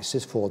higher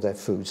prices for their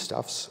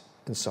foodstuffs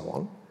and so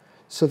on.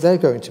 So they're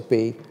going to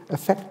be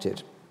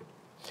affected.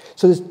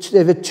 So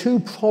there were two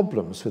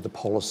problems with the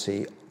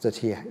policy that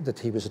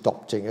he was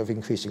adopting of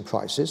increasing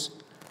prices.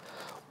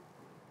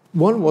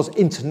 One was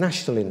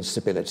international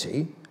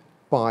instability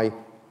by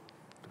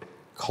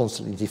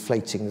constantly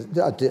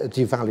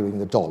devaluing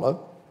the dollar.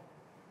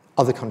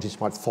 Other countries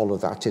might follow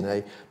that in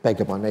a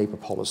beggar-my-neighbour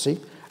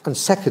policy. And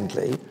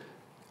secondly,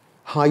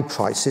 high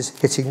prices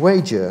hitting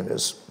wage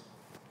earners.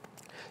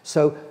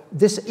 So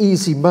this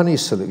easy money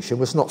solution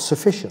was not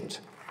sufficient.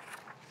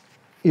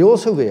 He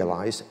also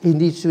realised he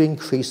needed to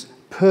increase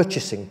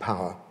purchasing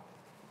power.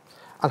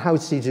 And how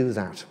did he do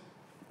that?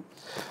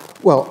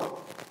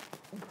 Well,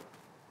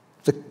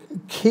 the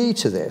key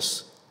to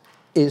this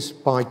is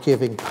by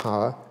giving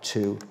power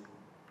to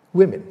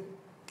women,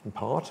 in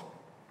part.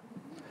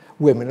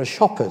 Women are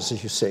shoppers,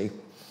 as you see.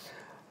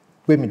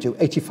 Women do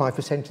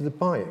 85% of the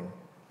buying.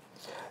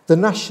 The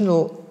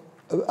National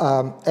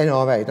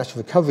NRA,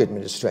 National Recovery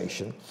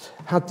Administration,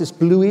 had this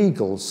Blue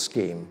Eagles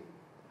scheme.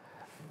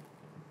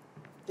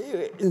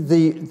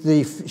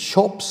 The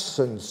shops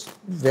and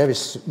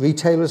various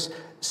retailers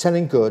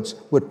selling goods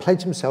would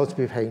pledge themselves to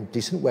be paying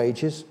decent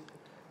wages,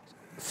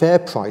 fair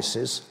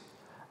prices,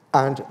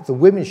 and the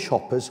women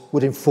shoppers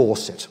would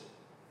enforce it.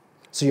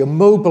 So you're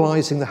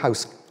mobilising the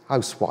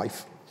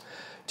housewife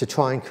to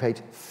try and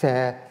create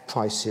fair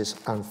prices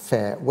and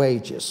fair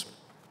wages.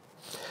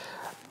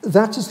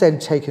 That is then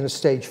taken a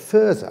stage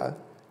further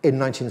in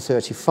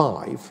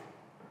 1935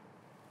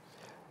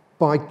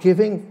 by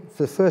giving,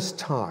 for the first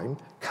time,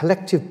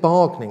 collective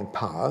bargaining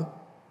power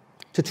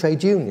to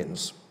trade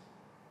unions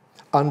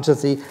under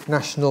the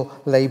National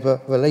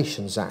Labour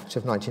Relations Act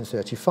of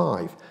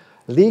 1935.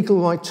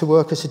 Legal right to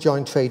workers to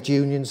join trade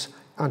unions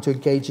and to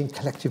engage in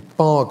collective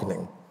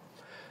bargaining.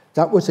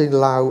 That would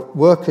allow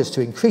workers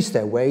to increase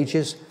their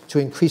wages, to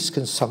increase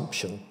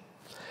consumption.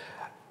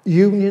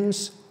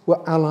 Unions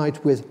were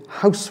allied with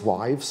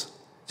housewives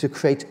to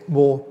create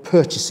more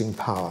purchasing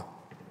power.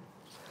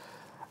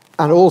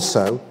 And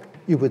also,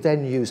 you would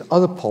then use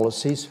other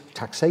policies,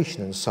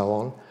 taxation and so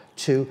on,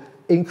 to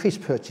increase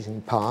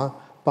purchasing power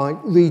by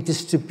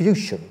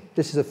redistribution.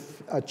 This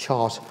is a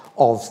chart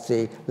of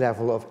the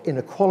level of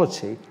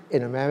inequality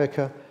in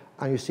America,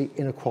 and you see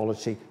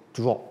inequality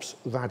drops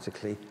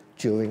radically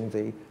during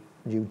the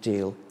New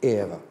Deal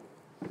era.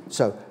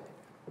 So,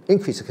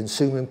 increase of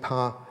consuming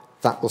power,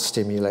 that will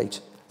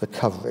stimulate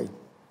recovery.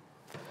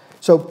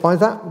 So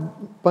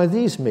by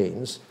these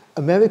means,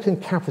 American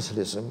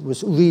capitalism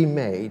was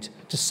remade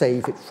to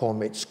save it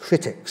from its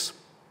critics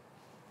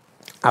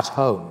at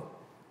home.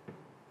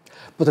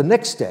 But the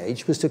next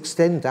stage was to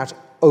extend that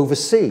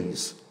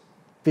overseas,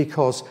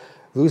 because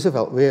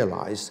Roosevelt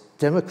realized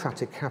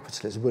democratic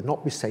capitalism would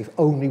not be safe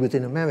only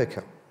within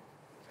America.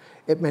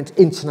 It meant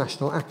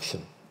international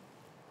action.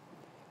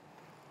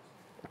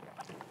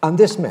 And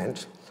this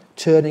meant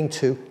turning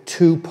to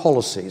two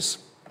policies.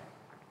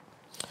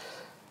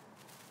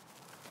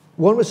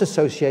 One was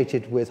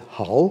associated with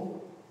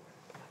Hull,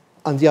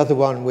 and the other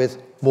one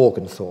with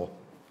Morgenthau.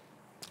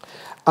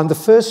 And the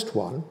first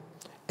one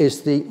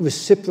is the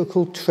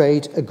Reciprocal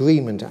Trade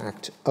Agreement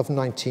Act of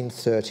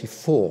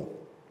 1934.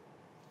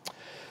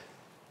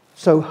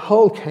 So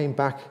Hull came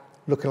back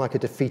looking like a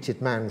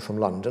defeated man from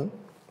London.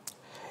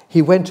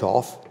 He went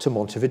off to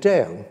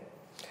Montevideo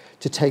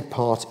to take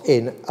part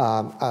in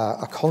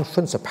a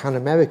conference, a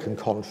Pan-American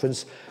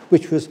conference,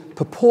 which was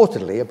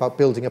purportedly about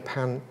building a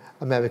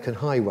Pan-American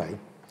highway.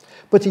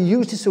 But he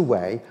used it as a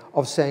way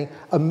of saying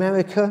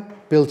America,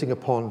 building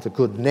upon the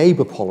good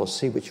neighbor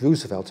policy, which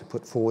Roosevelt had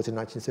put forward in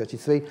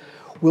 1933,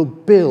 will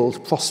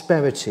build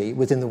prosperity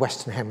within the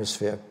Western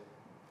Hemisphere.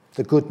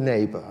 The good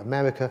neighbor,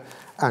 America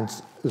and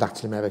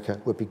Latin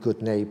America would be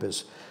good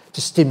neighbors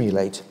to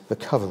stimulate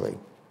recovery.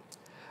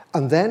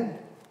 And then,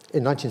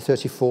 in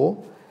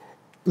 1934,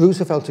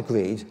 Roosevelt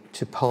agreed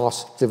to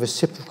pass the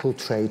Reciprocal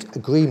Trade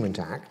Agreement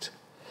Act,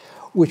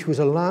 which would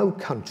allow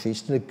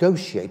countries to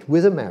negotiate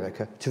with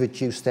America to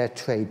reduce their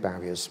trade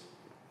barriers.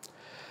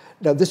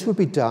 Now, this would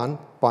be done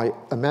by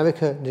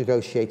America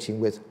negotiating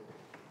with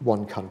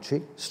one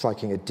country,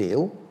 striking a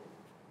deal,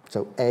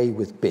 so A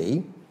with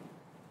B,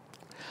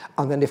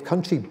 and then if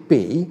country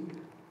B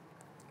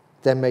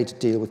then made a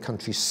deal with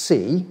country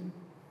C,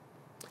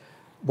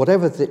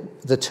 whatever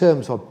the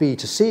terms of B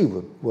to C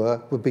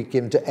would be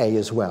given to A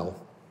as well.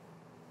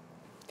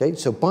 Okay,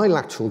 so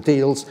bilateral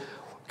deals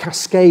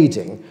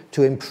cascading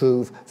to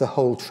improve the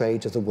whole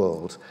trade of the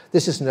world.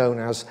 This is known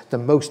as the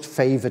most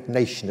favoured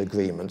nation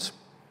agreement.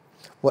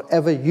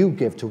 Whatever you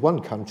give to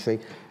one country,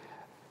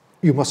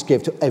 you must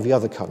give to every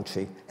other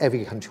country.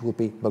 Every country will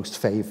be most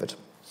favoured.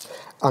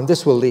 And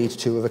this will lead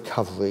to a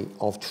recovery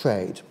of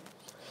trade.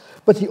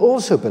 But he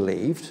also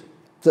believed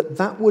that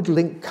that would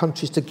link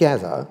countries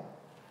together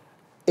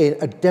in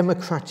a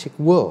democratic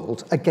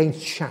world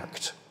against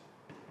Schacht.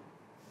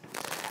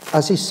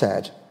 As he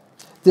said,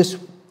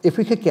 if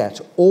we could get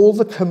all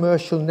the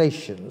commercial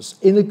nations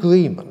in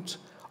agreement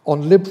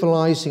on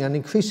liberalising and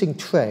increasing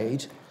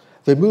trade,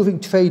 removing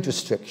trade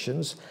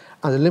restrictions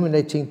and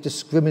eliminating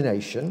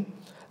discrimination,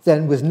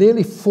 then with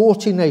nearly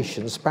 40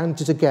 nations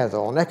banded together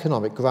on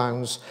economic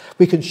grounds,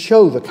 we can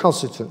show the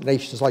recalcitrant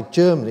nations like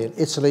Germany and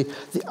Italy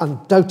the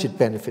undoubted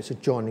benefits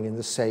of joining in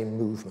the same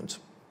movement.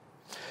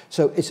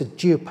 So it's a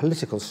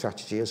geopolitical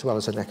strategy as well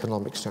as an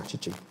economic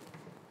strategy.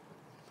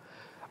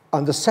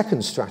 And the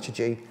second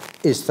strategy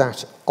is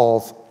that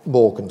of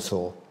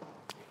Morgenthau.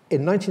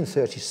 In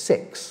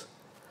 1936,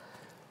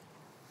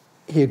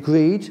 he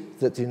agreed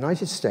that the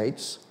United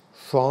States,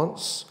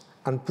 France,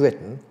 and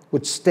Britain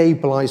would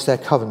stabilise their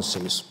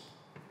currencies.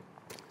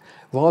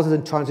 Rather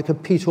than trying to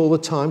compete all the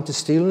time to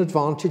steal an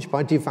advantage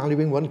by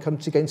devaluing one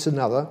country against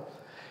another,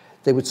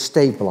 they would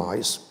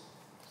stabilise.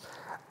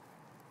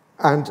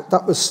 And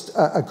that was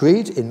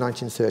agreed in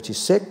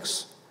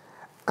 1936,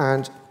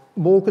 and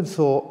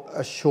Morgenthau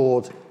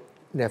assured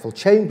Neville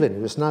Chamberlain,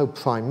 who was now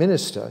Prime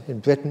Minister in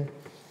Britain,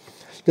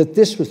 that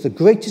this was the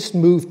greatest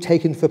move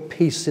taken for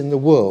peace in the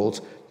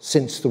world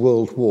since the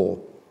World War.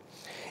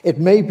 It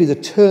may be the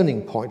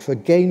turning point for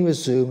again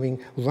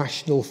resuming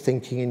rational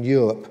thinking in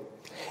Europe.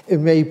 It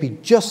may be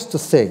just the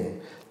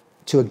thing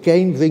to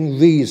again bring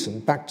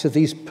reason back to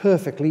these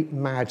perfectly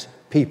mad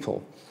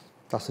people.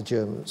 That's the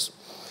Germans.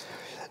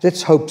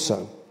 Let's hope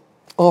so.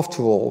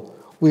 After all,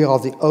 we are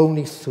the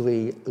only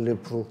three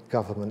liberal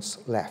governments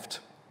left.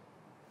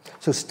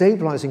 So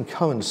stabilising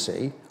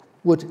currency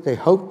would, they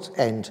hoped,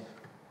 end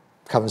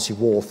currency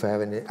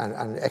warfare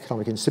and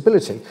economic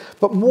instability.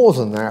 But more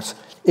than that,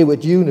 it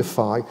would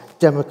unify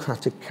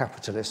democratic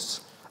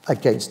capitalists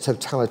against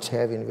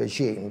totalitarian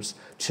regimes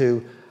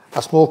to,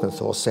 as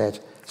Morgenthau said,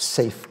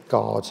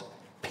 safeguard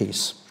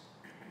peace.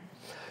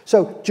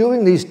 So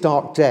during these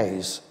dark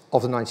days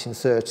of the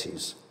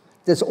 1930s,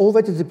 there's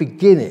already the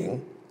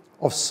beginning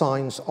of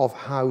signs of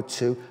how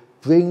to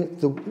bring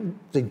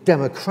the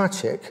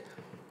democratic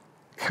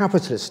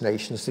capitalist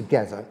nations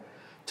together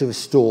to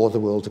restore the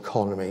world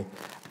economy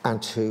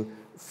and to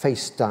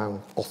face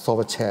down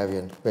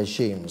authoritarian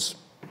regimes.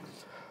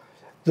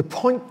 The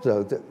point,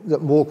 though,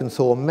 that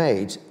Morgenthau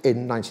made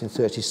in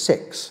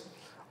 1936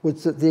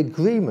 was that the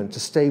agreement to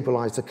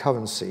stabilise the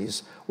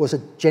currencies was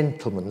a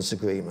gentleman's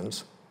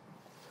agreement.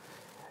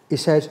 He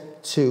said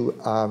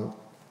to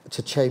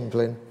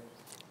Chamberlain,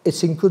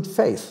 "It's in good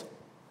faith.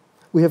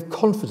 We have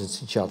confidence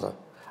in each other,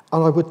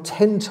 and I would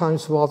 10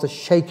 times rather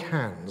shake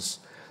hands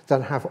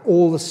than have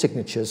all the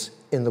signatures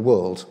in the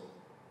world."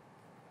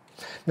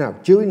 Now,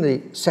 during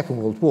the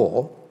Second World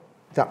War,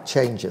 that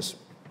changes.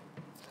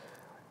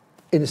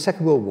 In the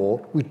Second World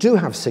War, we do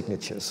have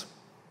signatures.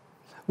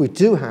 We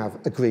do have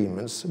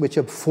agreements which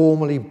are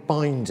formally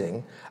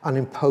binding and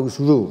impose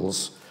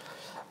rules,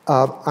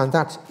 and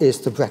that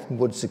is the Bretton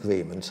Woods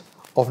Agreement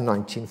of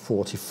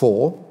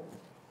 1944,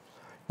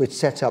 which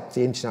set up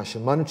the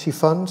International Monetary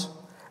Fund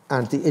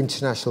and the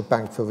International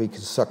Bank for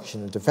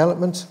Reconstruction and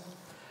Development,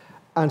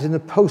 and in the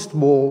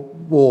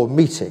post-war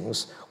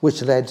meetings,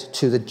 which led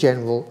to the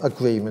General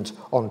Agreement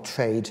on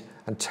Trade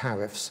and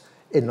Tariffs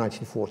in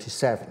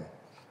 1947.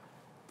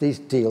 These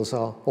deals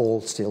are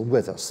all still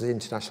with us. The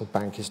International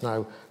Bank is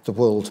now the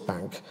World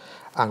Bank,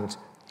 and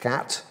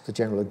GATT, the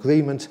General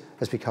Agreement,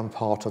 has become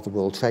part of the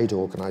World Trade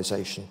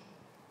Organization.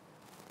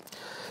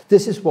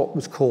 This is what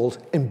was called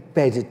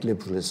embedded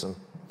liberalism.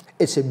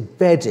 It's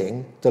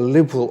embedding the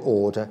liberal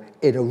order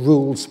in a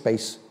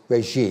rules-based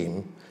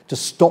regime to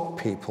stop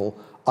people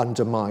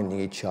undermining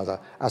each other,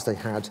 as they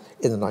had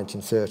in the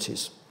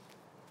 1930s.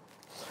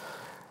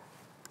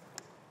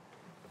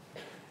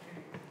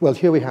 Well,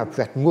 here we have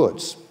Bretton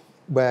Woods,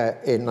 where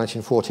in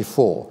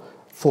 1944,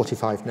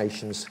 45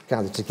 nations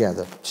gathered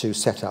together to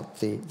set up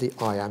the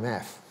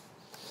IMF.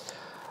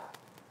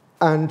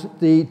 And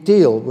the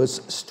deal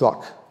was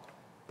struck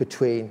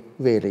between,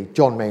 really,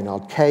 John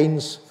Maynard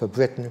Keynes for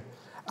Britain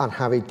and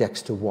Harry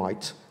Dexter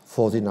White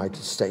for the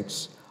United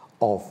States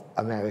of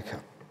America.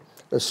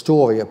 The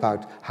story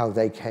about how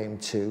they came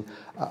to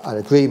an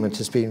agreement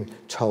has been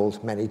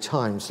told many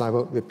times, and I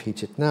won't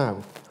repeat it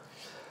now.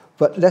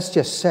 But let's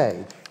just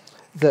say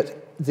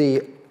that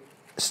the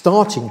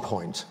starting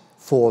point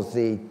for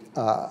the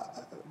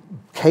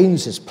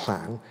Keynes's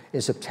plan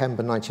in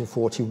September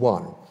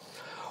 1941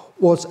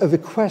 was a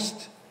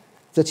request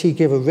that he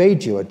give a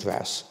radio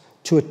address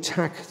to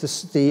attack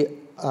the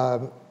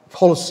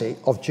policy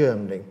of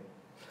Germany,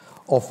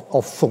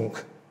 of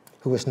Funk,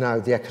 who was now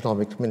the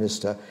economic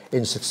minister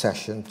in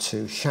succession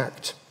to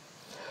Schacht.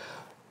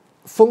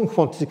 Funk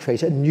wanted to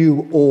create a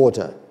new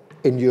order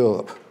in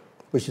Europe,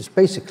 which is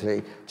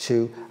basically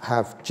to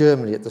have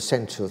Germany at the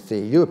centre of the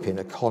European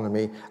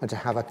economy and to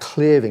have a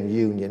clearing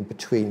union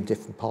between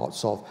different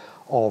parts of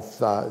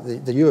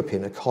the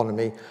European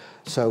economy.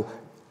 So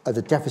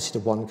the deficit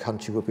of one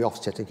country would be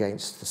offset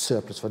against the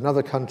surplus of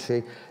another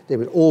country. They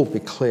would all be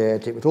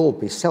cleared. It would all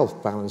be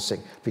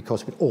self-balancing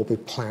because it would all be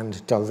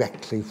planned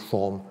directly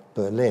from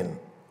Berlin.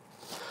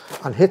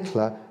 And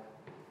Hitler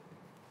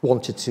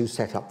wanted to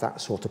set up that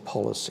sort of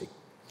policy.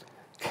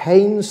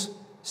 Keynes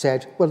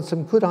said, well, there's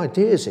some good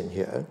ideas in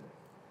here,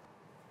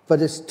 but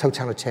it's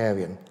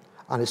totalitarian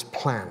and it's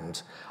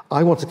planned.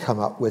 I want to come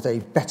up with a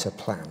better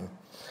plan.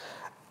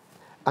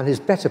 And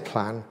his better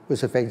plan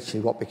was eventually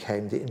what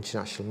became the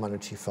International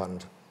Monetary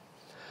Fund.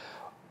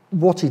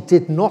 What he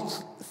did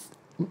not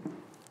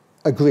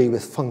agree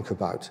with Funk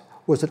about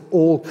was that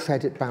all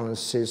credit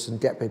balances and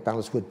debt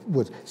balance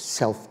would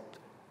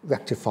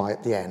self-rectify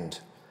at the end.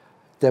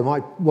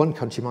 One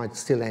country might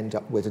still end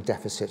up with a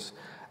deficit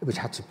which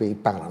had to be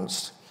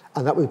balanced,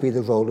 and that would be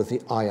the role of the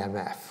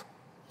IMF.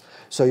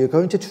 So you're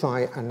going to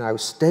try and now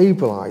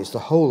stabilize the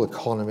whole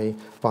economy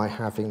by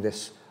having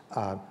this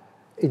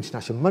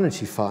International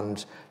Monetary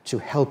Fund to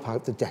help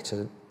out the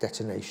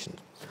debtor nation.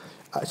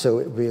 So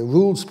it would be a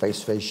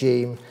rules-based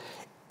regime.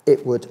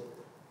 It would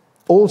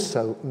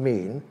also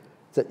mean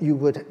that you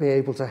would be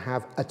able to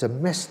have a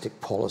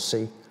domestic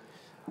policy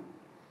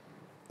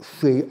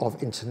free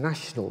of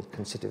international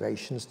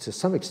considerations to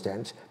some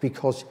extent,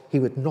 because he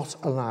would not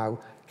allow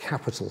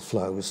capital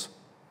flows.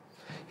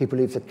 He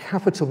believed that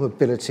capital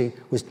mobility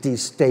was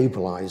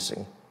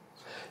destabilizing.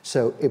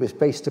 So it was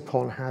based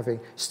upon having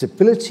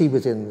stability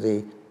within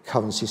the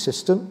currency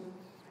system.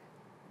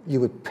 You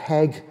would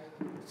peg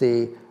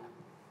the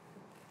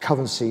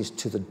currencies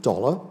to the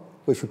dollar,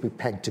 which would be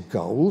pegged to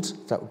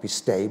gold. That would be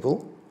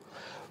stable.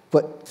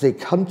 But the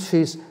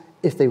countries,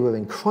 if they were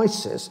in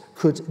crisis,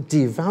 could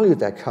devalue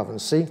their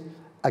currency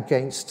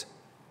against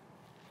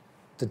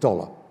the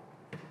dollar.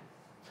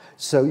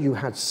 So you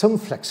had some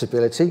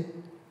flexibility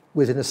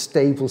within a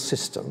stable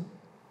system,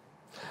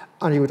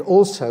 and you would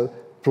also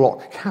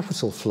block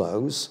capital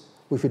flows,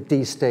 which were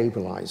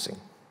destabilizing.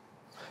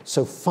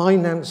 So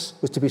finance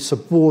was to be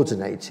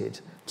subordinated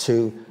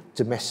to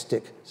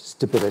domestic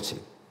stability.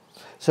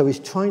 So he's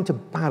trying to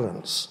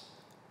balance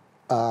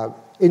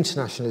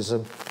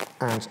internationalism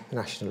and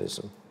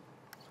nationalism.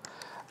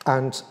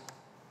 And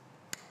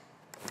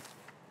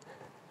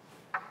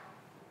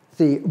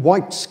the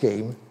White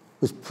scheme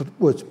was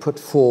put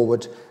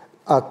forward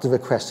at the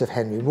request of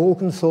Henry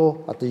Morgenthau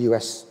at the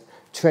US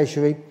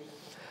Treasury.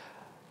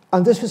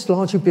 And this was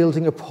largely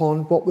building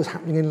upon what was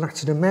happening in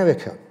Latin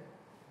America.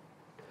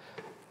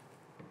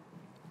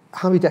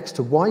 Harry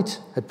Dexter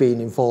White had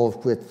been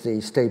involved with the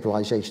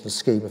stabilization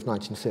scheme of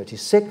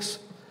 1936,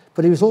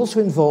 but he was also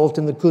involved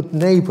in the good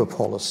neighbor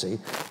policy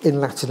in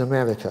Latin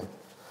America.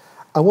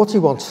 And what he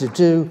wanted to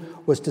do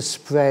was to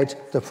spread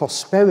the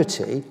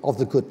prosperity of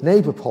the good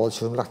neighbor policy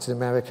from Latin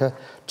America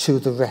to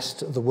the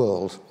rest of the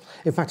world.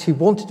 In fact, he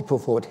wanted to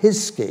put forward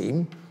his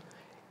scheme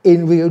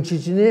in Rio de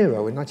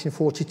Janeiro in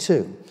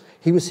 1942.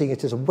 He was seeing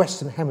it as a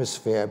Western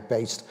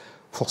Hemisphere-based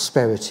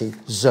prosperity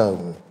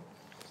zone.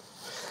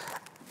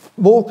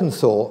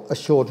 Morgenthau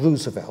assured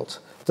Roosevelt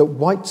that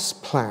White's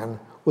plan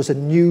was a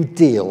new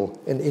deal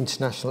in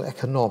international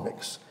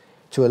economics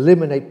to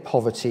eliminate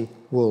poverty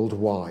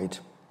worldwide.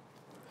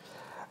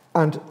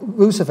 And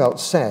Roosevelt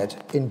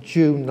said in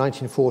June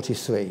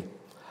 1943,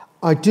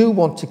 "I do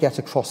want to get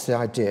across the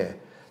idea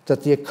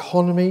that the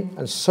economy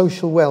and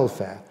social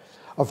welfare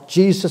of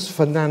Jesus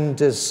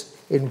Fernandes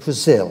in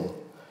Brazil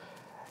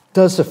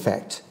does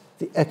affect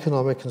the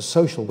economic and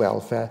social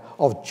welfare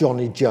of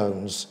Johnny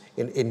Jones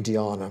in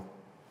Indiana.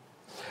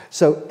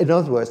 So, in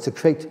other words, to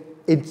create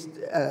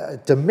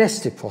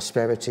domestic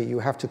prosperity, you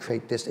have to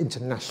create this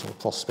international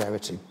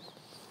prosperity.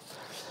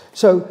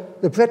 So,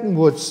 the Bretton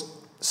Woods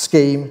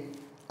scheme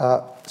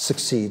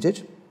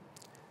succeeded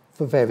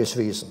for various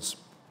reasons.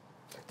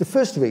 The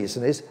first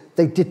reason is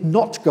they did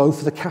not go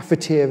for the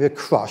cafeteria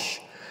crush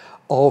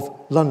of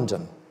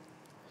London.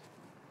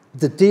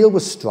 The deal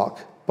was struck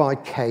by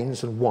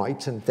Keynes and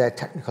White and their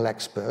technical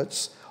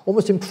experts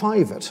almost in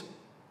private.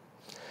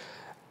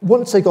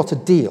 Once they got a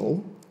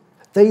deal,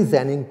 they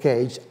then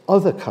engaged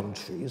other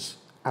countries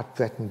at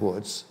Bretton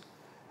Woods,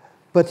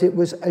 but it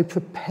was a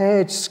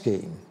prepared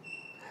scheme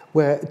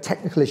where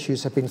technical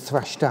issues had been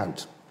thrashed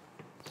out.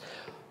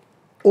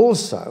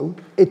 Also,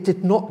 it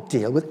did not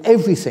deal with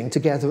everything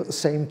together at the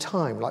same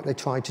time, like they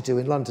tried to do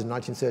in London in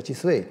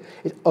 1933.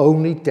 It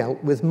only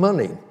dealt with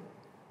money.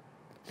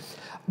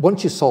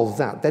 Once you solve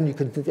that, then you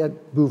can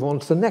move on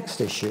to the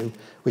next issue,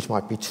 which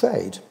might be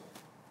trade.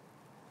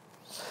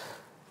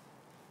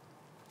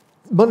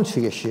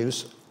 Monetary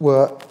issues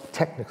were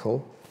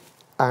technical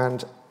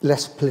and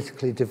less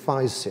politically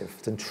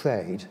divisive than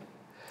trade,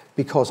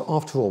 because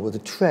after all, with the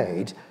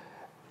trade,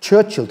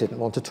 Churchill didn't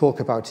want to talk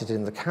about it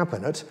in the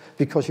cabinet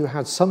because you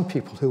had some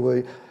people who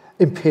were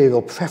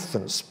imperial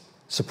preference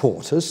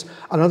supporters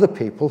and other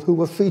people who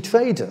were free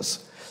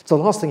traders. So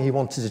the last thing he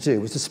wanted to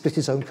do was to split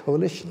his own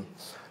coalition,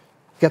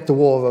 get the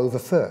war over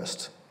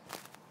first.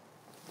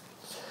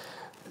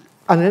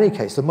 And in any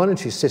case, the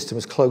monetary system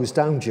was closed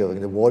down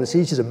during the war. It's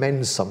easy to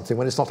mend something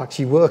when it's not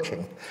actually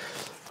working.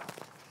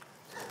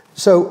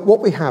 So what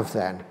we have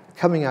then,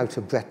 coming out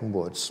of Bretton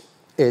Woods,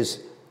 is,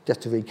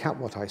 just to recap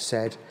what I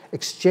said,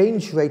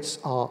 exchange rates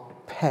are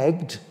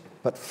pegged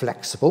but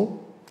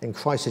flexible. In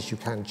crisis, you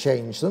can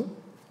change them.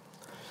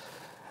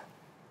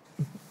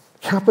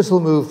 Capital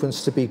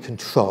movements to be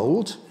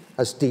controlled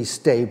as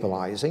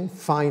destabilizing.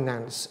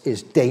 Finance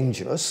is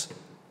dangerous.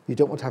 You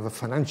don't want to have a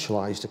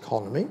financialized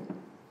economy.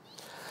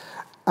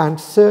 And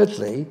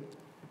thirdly,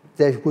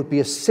 there would be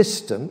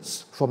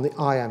assistance from the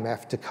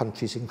IMF to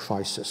countries in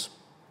crisis.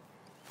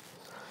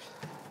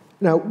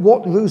 Now,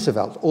 what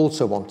Roosevelt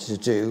also wanted to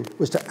do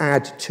was to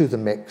add to the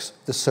mix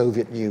the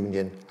Soviet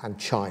Union and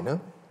China,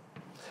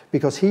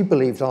 because he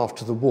believed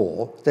after the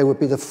war there would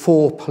be the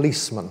four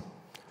policemen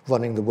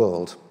running the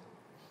world.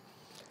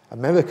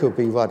 America would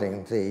be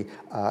running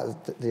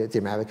the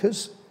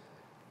Americas,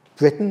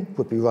 Britain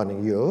would be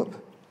running Europe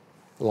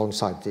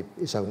alongside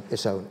its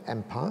own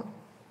empire,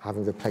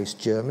 having replaced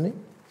Germany.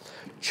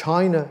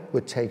 China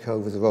would take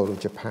over the role of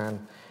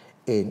Japan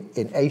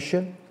in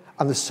Asia,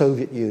 and the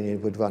Soviet Union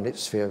would run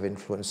its sphere of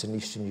influence in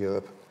Eastern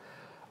Europe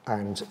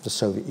and the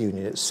Soviet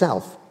Union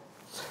itself.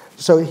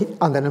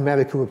 And then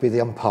America would be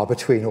the umpire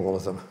between all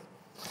of them.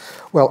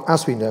 Well,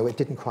 as we know, it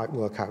didn't quite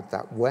work out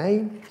that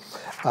way.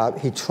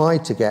 He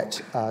tried to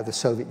get the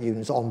Soviet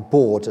Union on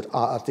board at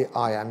the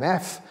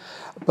IMF,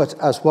 but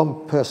as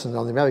one person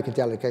on the American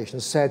delegation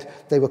said,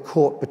 they were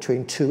caught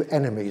between two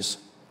enemies,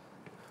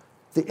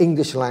 the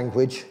English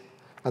language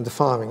and the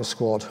firing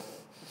squad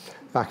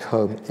back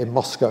home in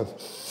Moscow.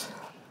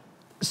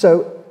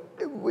 So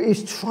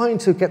he's trying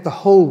to get the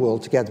whole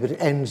world together, but it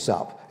ends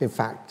up, in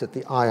fact, that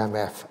the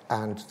IMF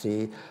and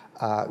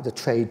the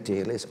trade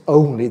deal is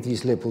only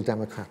these liberal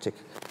democratic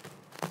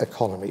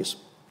economies.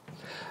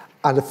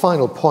 And the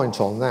final point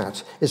on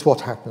that is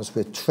what happens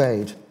with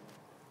trade.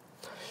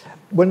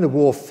 When the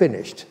war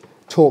finished,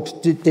 talks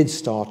did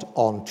start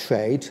on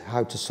trade,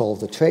 how to solve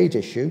the trade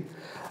issue,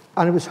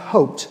 and it was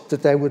hoped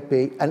that there would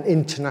be an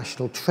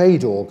international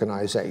trade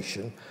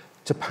organization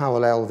to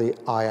parallel the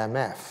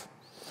IMF.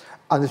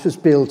 And this was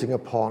building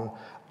upon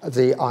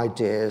the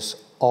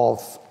ideas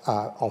of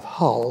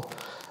Hull,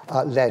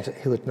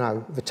 who had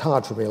now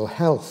retired from ill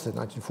health in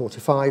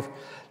 1945,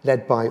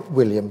 led by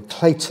William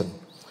Clayton,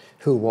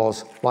 who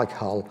was, like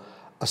Hull,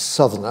 a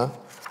Southerner,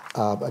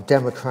 a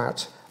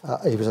Democrat.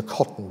 He was a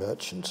cotton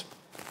merchant.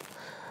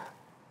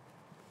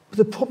 But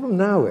the problem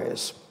now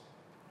is,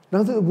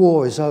 now that the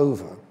war is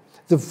over,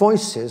 the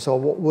voices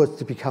of what was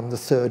to become the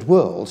third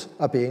world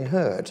are being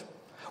heard.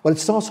 Well, it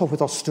starts off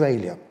with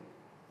Australia,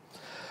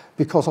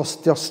 because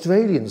the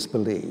Australians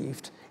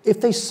believed if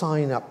they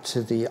sign up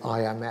to the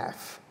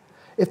IMF,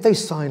 if they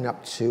sign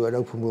up to an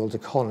open world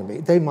economy,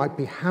 they might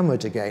be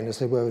hammered again, as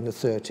they were in the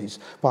 30s,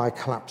 by a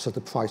collapse of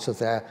the price of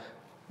their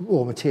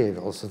raw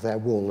materials, of their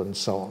wool and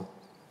so on.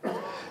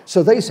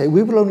 So they say,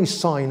 we will only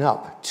sign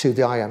up to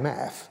the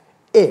IMF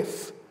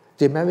if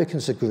the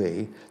Americans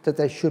agree that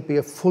there should be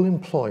a full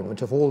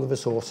employment of all the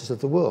resources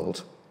of the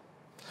world.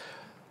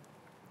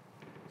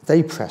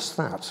 They pressed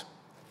that.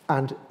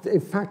 And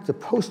in fact, the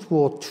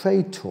post-war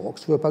trade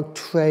talks were about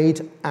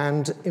trade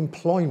and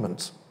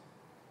employment.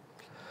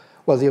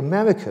 Well, the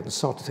Americans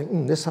started to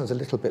think, this sounds a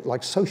little bit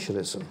like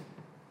socialism.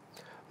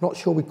 Not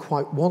sure we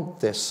quite want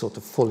this sort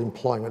of full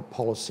employment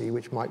policy,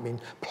 which might mean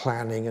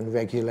planning and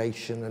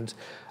regulation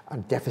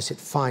and deficit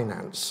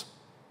finance.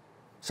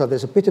 So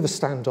there's a bit of a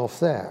standoff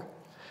there.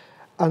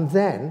 And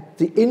then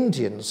the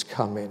Indians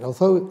come in.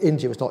 Although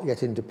India was not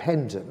yet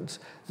independent,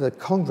 the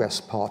Congress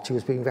Party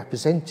was being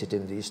represented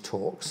in these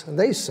talks. And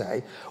they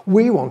say,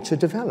 we want to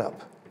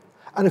develop.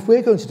 And if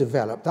we're going to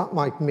develop, that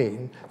might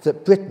mean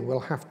that Britain will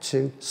have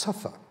to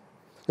suffer.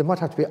 There might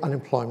have to be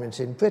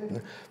unemployment in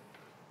Britain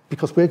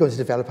because we're going to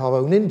develop our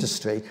own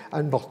industry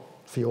and not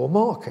for your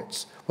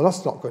markets. Well,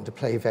 that's not going to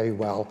play very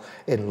well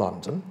in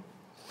London.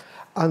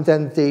 And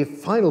then the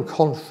final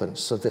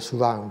conference of this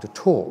round of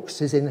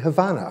talks is in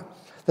Havana.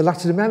 The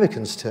Latin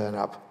Americans turn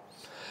up.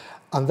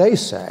 And they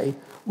say,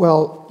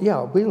 well,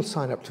 yeah, we'll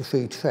sign up to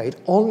free trade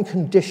on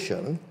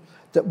condition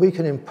that we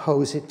can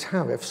impose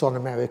tariffs on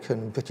American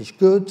and British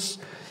goods,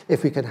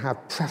 if we can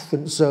have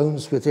preference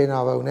zones within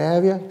our own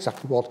area,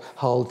 exactly what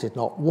Hull did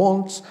not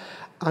want,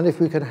 and if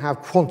we can have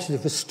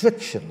quantitative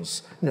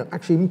restrictions,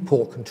 actually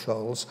import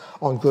controls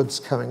on goods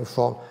coming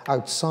from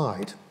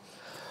outside.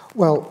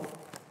 Well,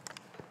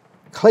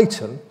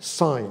 Clayton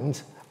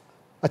signed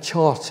a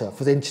charter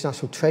for the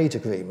International Trade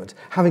Agreement,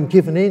 having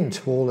given in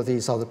to all of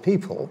these other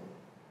people.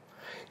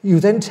 You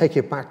then take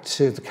it back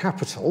to the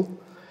capital,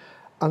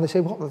 and they say,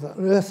 what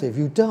on earth have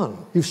you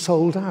done? You've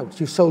sold out.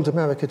 You've sold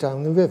America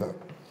down the river.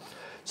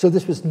 So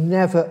this was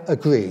never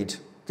agreed,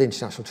 the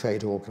International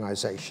Trade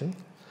Organization.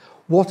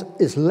 What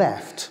is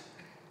left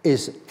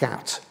is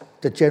GATT,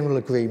 the General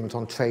Agreement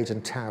on Trade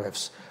and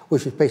Tariffs,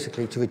 which is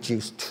basically to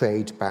reduce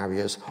trade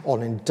barriers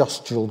on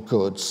industrial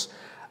goods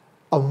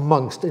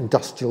amongst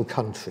industrial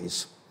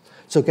countries.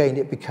 So again,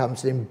 it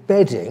becomes an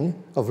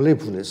embedding of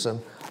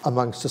liberalism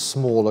amongst a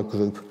smaller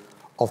group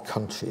of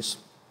countries.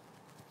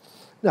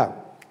 Now,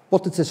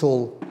 what does this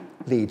all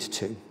lead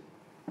to?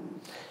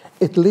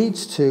 It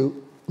leads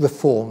to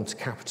reformed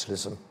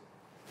capitalism.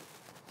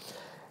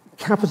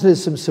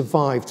 Capitalism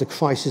survived the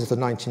crisis of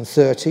the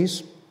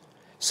 1930s,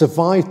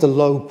 survived the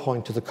low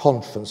point of the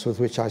conference with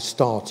which I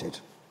started.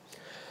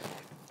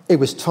 It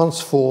was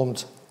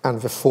transformed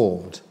and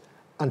reformed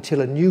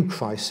until a new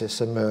crisis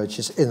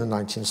emerges in the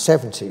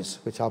 1970s,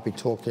 which I'll be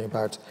talking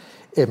about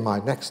in my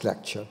next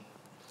lecture.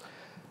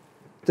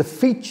 The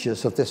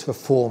features of this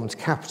reformed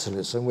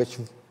capitalism, which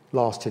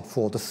lasted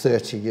for the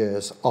 30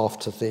 years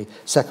after the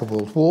Second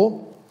World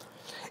War,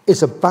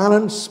 is a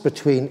balance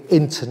between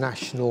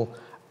international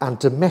and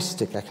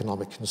domestic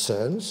economic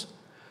concerns.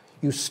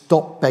 You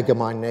stop beggar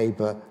my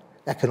neighbour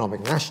economic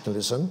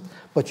nationalism,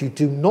 but you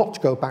do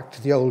not go back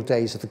to the old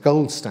days of the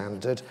gold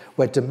standard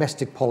where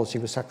domestic policy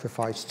was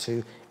sacrificed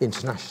to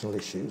international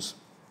issues.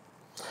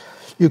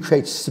 You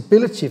create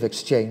stability of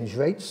exchange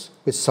rates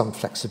with some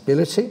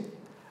flexibility,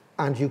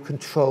 and you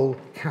control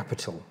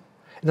capital.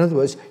 In other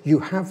words, you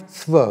have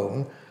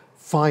thrown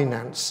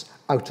finance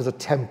out of the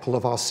temple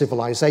of our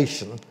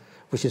civilization,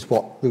 which is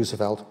what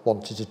Roosevelt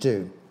wanted to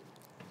do.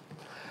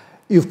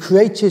 You've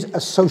created a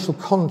social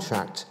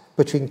contract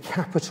between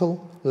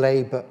capital,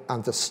 labour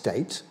and the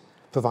state,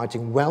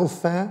 providing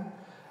welfare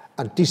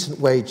and decent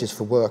wages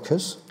for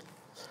workers.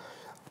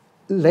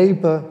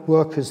 Labour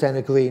workers then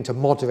agreeing to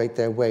moderate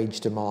their wage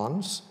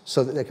demands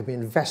so that there can be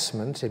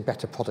investment in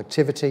better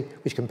productivity,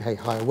 which can pay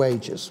higher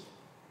wages.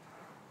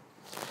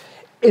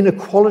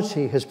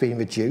 Inequality has been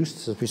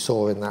reduced, as we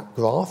saw in that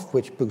graph,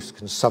 which boosts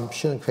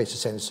consumption and creates a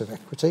sense of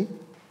equity.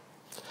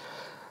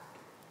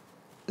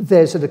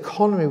 There's an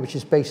economy which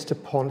is based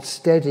upon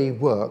steady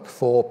work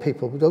for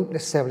people who don't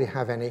necessarily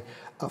have any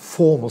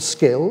formal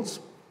skills,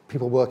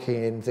 people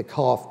working in the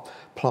car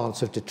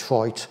plants of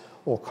Detroit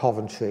or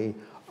Coventry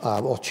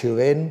or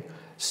Turin,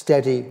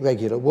 steady,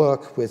 regular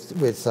work with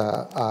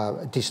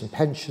decent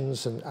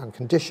pensions and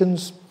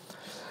conditions.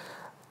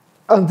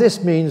 And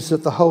this means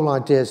that the whole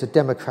ideas of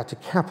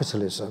democratic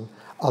capitalism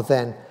are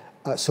then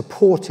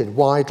supported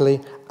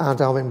widely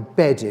and are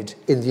embedded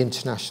in the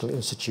international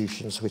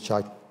institutions which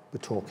I were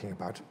talking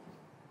about.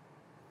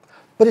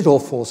 But it all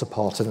falls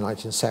apart in the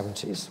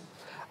 1970s.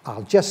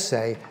 I'll just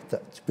say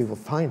that we will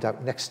find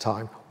out next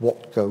time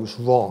what goes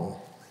wrong.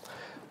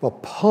 Well,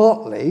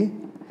 partly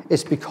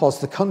it's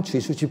because the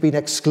countries which have been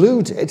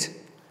excluded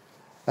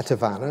at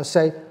Havana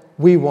say,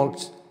 we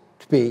want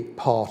to be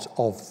part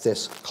of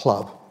this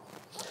club.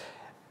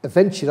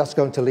 Eventually, that's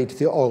going to lead to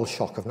the oil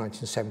shock of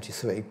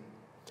 1973.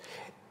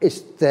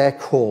 It's their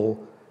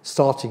call,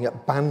 starting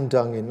at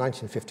Bandung in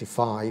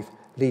 1955,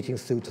 leading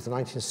through to the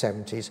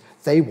 1970s.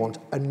 They want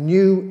a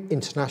new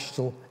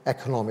international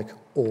economic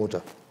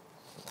order.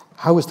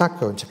 How is that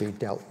going to be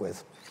dealt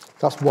with?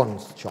 That's one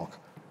shock.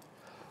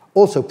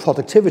 Also,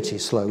 productivity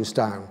slows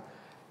down.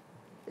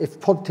 If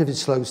productivity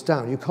slows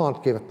down, you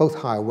can't give both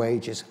higher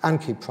wages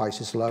and keep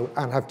prices low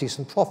and have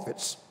decent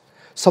profits.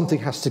 Something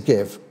has to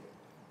give.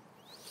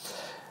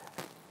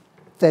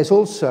 There's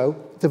also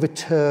the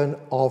return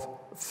of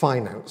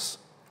finance.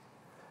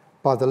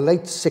 By the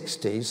late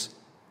 60s,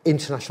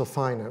 international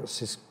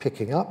finance is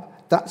picking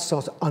up. That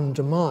starts to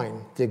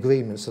undermine the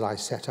agreements that I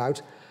set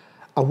out.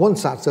 And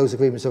once those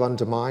agreements are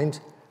undermined,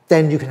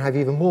 then you can have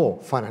even more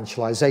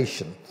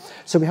financialization.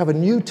 So we have a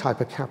new type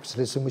of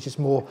capitalism which is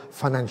more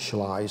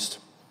financialized.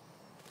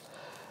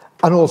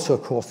 And also,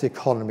 of course, the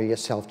economy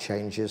itself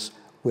changes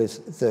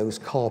with those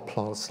car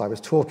plants that I was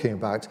talking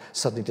about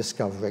suddenly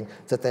discovering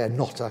that they are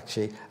not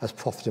actually as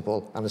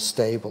profitable and as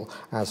stable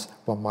as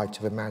one might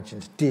have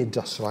imagined.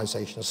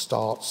 Deindustrialization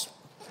starts.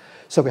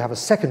 So we have a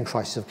second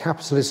crisis of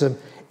capitalism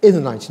in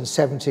the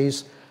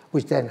 1970s,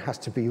 which then has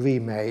to be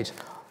remade.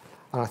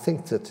 And I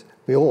think that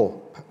we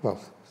all, well,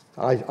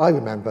 I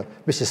remember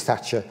Mrs.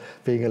 Thatcher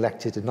being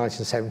elected in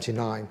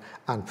 1979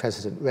 and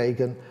President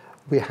Reagan.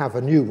 We have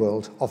a new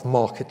world of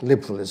market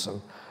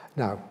liberalism.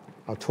 Now,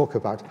 I'll talk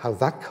about how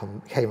that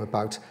came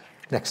about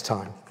next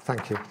time.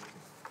 Thank you.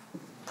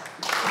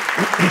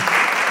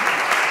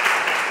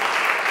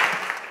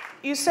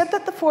 You said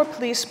that the four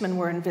policemen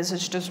were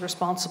envisaged as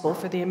responsible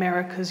for the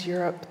Americas,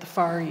 Europe, the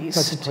Far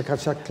East.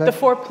 The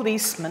four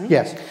policemen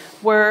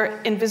were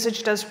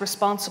envisaged as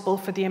responsible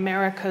for the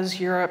Americas,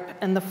 Europe,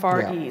 and the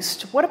Far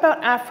East. What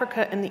about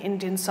Africa and the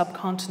Indian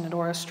subcontinent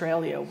or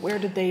Australia? Where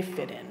did they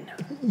fit in?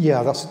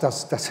 Yeah, that's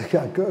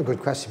a good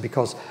question,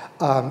 because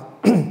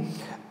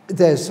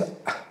there's...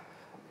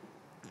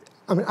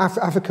 I mean,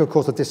 Africa, of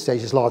course, at this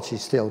stage is largely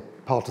still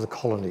part of the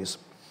colonies.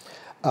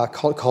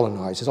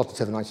 Colonised. It's not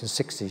until the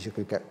 1960s you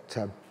could get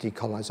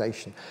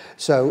decolonisation.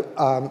 So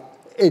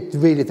it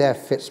really there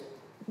fits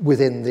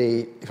within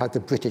the, in fact,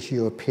 the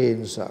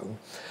British-European zone.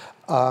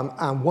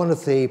 And one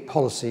of the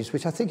policies,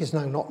 which I think is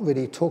now not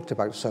really talked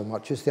about so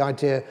much, is the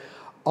idea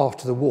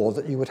after the war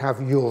that you would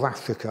have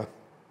Euro-Africa.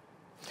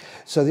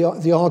 So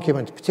the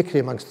argument,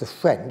 particularly amongst the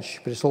French,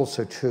 but it's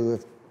also true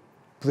of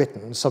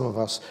Britain, some of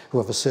us who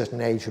have a certain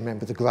age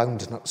remember the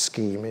groundnut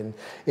scheme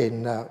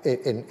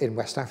in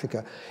West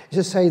Africa, is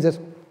to say that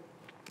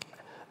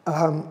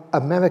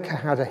America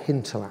had a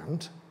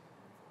hinterland,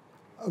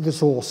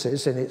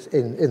 resources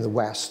in the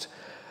West.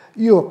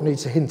 Europe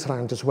needs a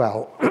hinterland as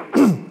well,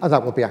 and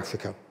that will be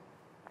Africa.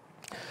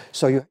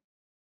 So you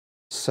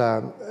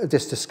have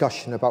this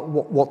discussion about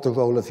what the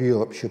role of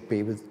Europe should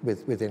be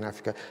within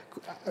Africa.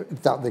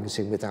 That links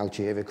in with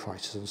Algeria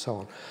crisis and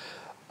so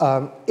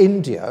on.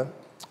 India.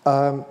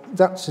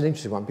 That's an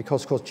interesting one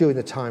because, of course, during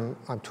the time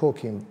I'm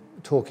talking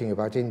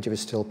about, India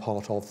is still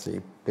part of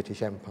the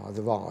British Empire,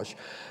 the Raj,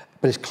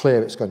 but it's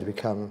clear it's going to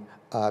become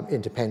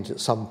independent at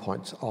some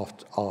point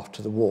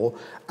after the war,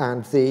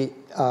 and the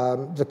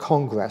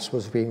Congress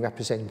was being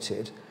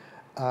represented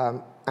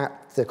at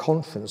the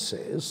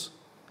conferences,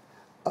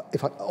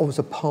 almost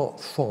apart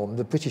from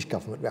the British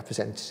government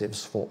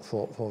representatives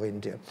for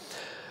India.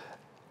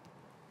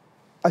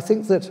 I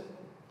think that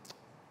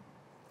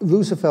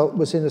Roosevelt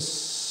was in a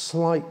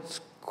slight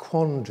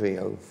quandary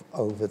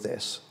over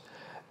this.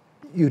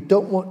 You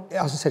don't want,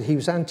 as I said, he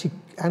was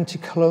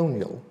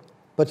anti-colonial,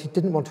 but he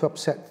didn't want to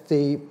upset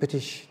the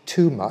British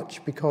too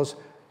much because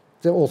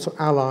they're also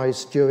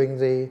allies during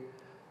the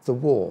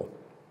war.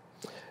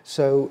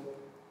 So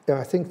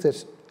I think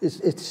that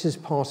it is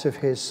part of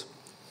his,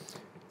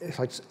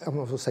 I'm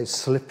not going to say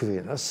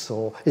slipperiness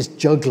or his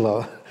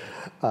juggler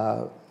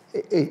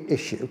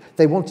issue.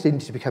 They wanted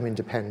India to become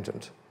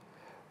independent.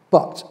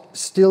 But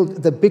still,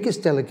 the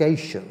biggest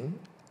delegation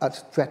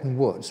at Bretton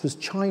Woods was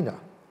China,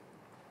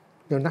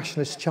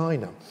 nationalist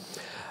China.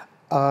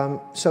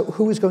 So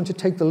who is going to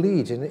take the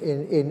lead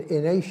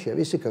in Asia?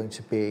 Is it going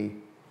to be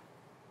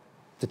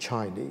the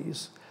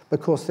Chinese?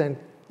 Because then,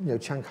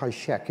 Chiang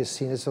Kai-shek is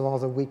seen as a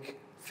rather weak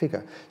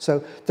figure.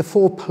 So the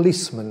four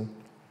policemen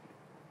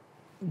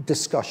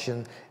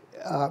discussion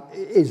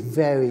is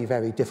very,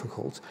 very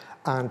difficult.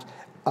 And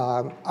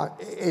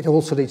it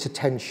also leads to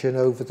tension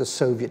over the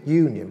Soviet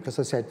Union, because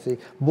as I said, the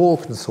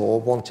Morgenthau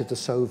wanted the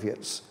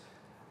Soviets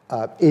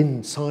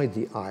inside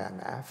the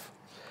IMF.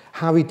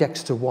 Harry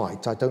Dexter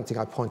White, I don't think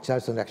I pointed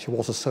out that actually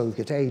was a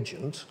Soviet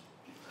agent.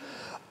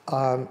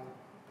 And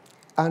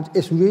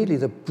it's really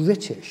the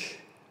British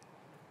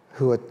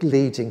who are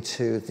leading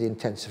to the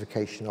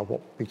intensification of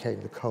what became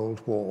the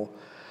Cold War,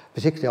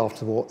 particularly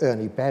after the war,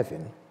 Ernie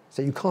Bevin.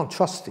 So you can't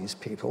trust these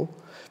people,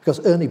 because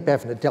Ernie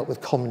Bevin had dealt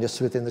with communists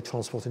within the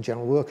Transport and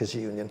General Workers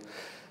Union.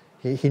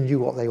 He knew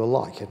what they were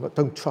like, but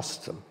don't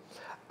trust them.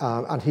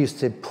 And he used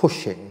to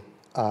pushing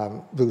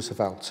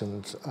Roosevelt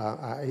and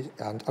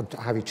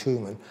Harry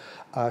Truman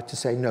to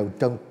say, no,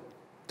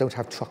 don't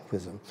have truck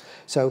with them.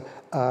 So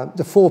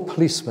the four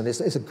policemen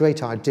is a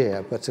great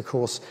idea, but of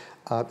course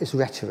it's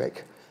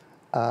rhetoric,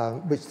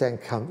 which then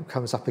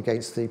comes up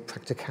against the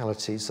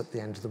practicalities at the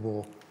end of the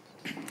war.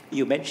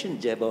 You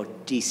mentioned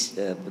about the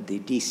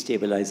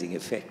destabilizing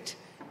effect.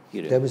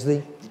 There was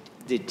the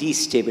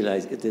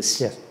destabilizing this.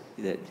 Yes.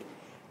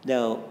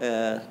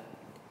 Now,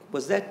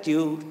 was that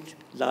due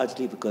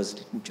largely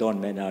because John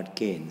Maynard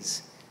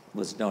Keynes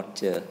was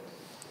not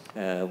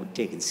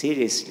taken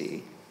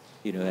seriously,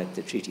 at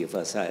the Treaty of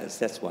Versailles?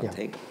 That's one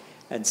thing.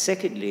 And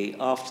secondly,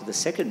 after the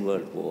Second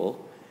World War,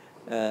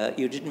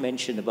 you didn't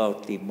mention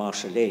about the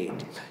Marshall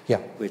Aid,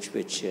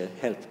 which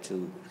helped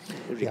to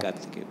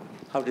recapitulate.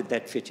 How did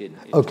that fit in?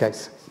 Okay.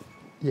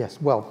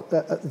 Yes, well,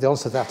 the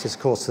answer to that is,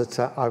 of course, that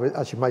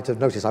as you might have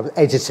noticed, I was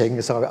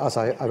editing, so as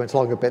I went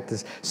along a bit,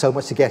 there's so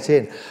much to get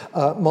in.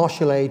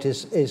 Marshall Aid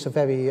is a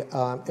very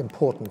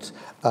important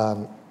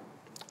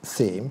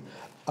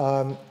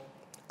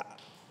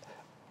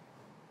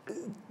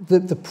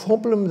the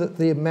problem that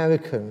the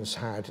Americans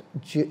had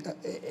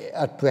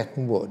at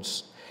Bretton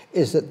Woods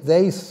is that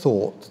they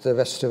thought the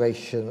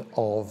restoration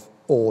of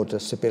order,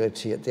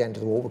 stability at the end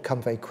of the war would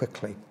come very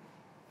quickly.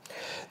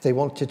 They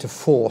wanted to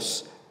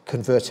force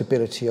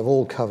convertibility of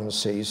all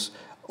currencies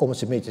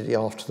almost immediately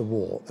after the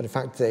war. And in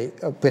fact,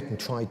 Britain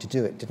tried to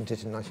do it, didn't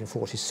it, in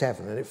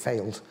 1947, and it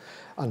failed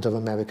under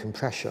American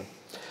pressure.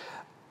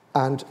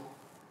 And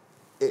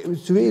it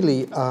was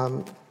really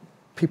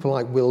people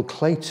like Will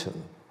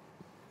Clayton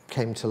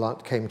came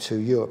to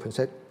Europe and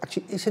said,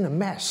 actually, it's in a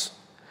mess.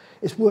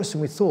 It's worse than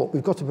we thought.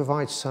 We've got to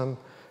provide some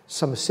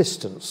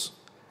assistance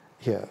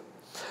here.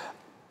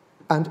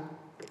 And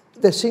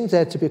there seemed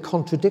there to be a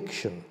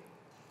contradiction.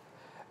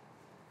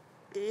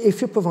 If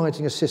you're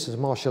providing assistance,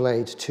 martial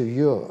aid to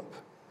Europe,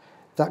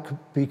 that could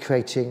be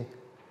creating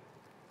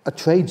a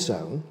trade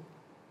zone,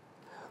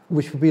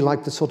 which would be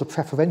like the sort of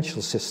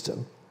preferential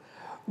system,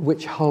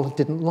 which Hull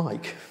didn't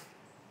like.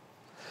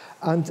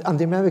 And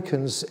the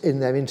Americans, in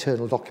their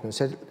internal documents,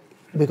 said,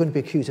 we're going to be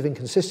accused of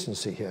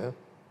inconsistency here.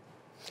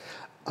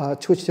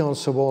 To which the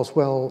answer was,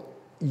 well,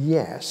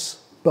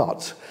 yes,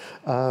 but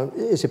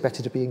is it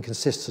better to be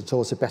inconsistent,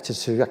 or is it better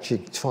to actually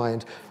try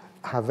and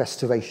have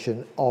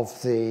restoration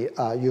of the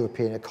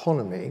European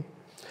economy?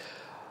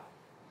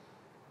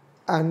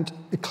 And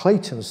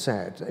Clayton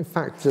said, in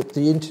fact, that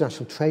the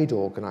International Trade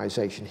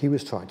Organization he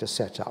was trying to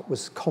set up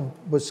was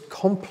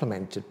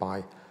complemented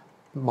by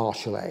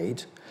martial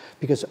aid,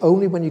 because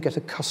only when you get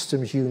a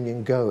customs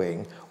union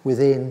going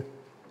within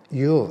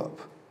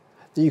Europe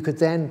that you could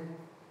then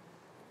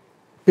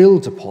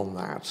build upon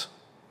that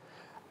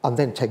and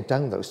then take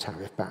down those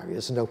tariff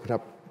barriers and open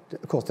up.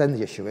 Of course, then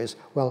the issue is,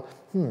 well,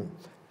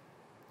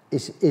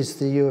 is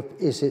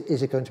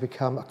it going to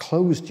become a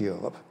closed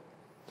Europe?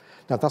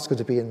 Now, that's going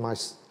to be in my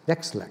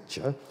next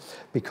lecture,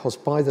 because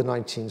by the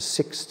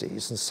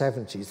 1960s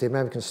and 70s, the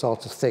Americans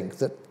started to think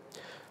that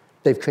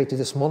they've created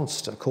this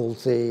monster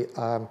called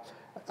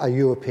a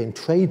European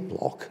trade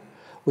bloc,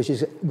 which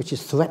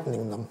is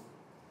threatening them.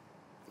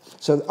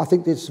 So I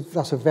think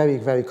that's a very,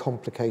 very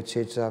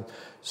complicated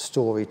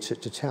story to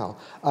tell.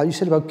 You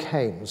said about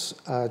Keynes.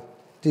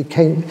 Did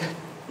Keynes...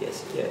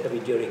 Yes, yeah, I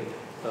mean,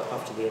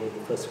 after the end of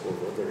the First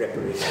World War, the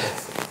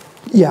reparations.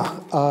 Yeah,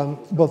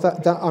 well,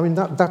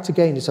 that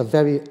again is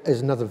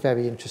another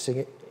very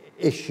interesting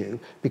issue,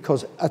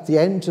 because at the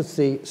end of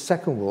the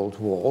Second World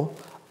War,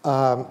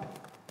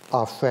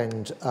 our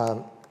friend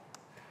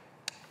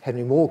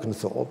Henry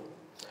Morgenthau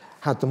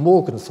had the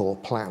Morgenthau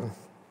Plan,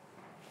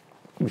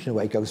 which in a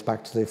way goes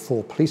back to the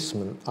four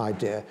policemen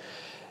idea.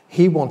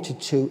 He wanted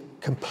to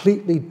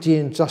completely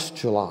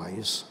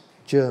deindustrialize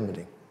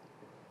Germany,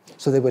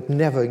 so they would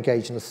never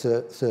engage in the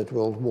Third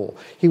World War.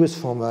 He was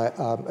from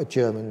a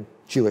German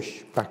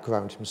Jewish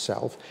background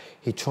himself.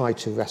 He tried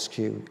to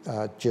rescue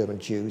German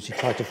Jews. He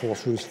tried to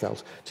force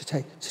Roosevelt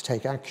to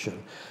take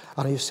action.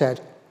 And he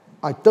said,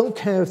 I don't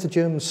care if the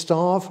Germans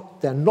starve,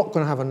 they're not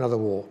going to have another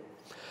war.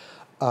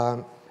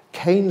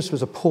 Keynes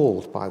was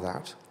appalled by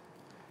that,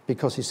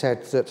 because he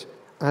said that,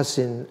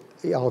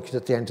 he argued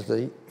at the end of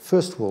the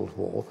First World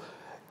War,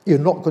 you're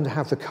not going to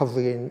have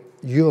recovery in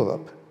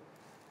Europe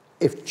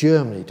if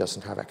Germany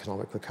doesn't have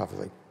economic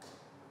recovery.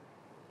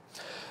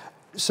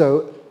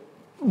 So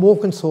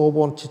Morgenthau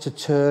wanted to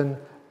turn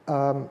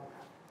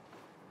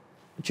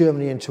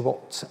Germany into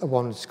what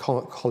one of his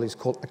colleagues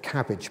called a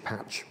cabbage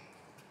patch.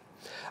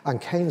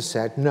 And Keynes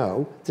said,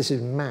 no, this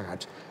is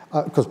mad,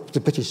 because the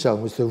British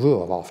zone was the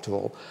Ruhr, after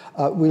all.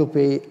 What will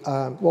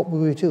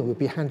we do? We'll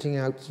be handing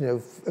out,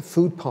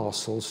 food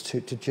parcels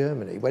to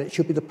Germany, when it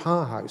should be the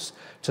powerhouse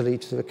to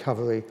lead to the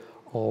recovery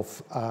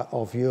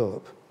of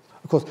Europe.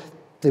 Of course,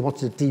 they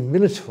wanted to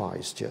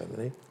demilitarize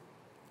Germany.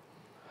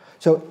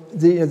 So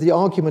the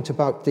argument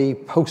about the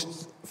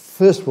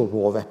post-First World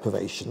War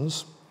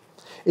reparations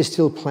is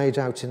still played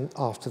out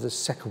after the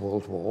Second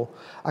World War,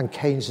 and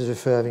Keynes is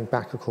referring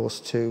back, of course,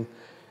 to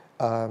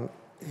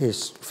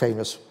his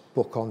famous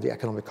book on the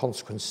economic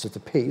consequences of the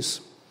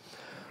peace.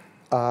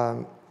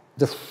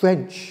 The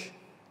French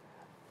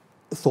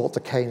thought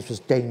that Keynes was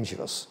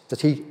dangerous,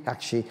 that he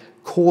actually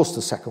caused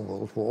the Second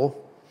World War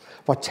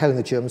by telling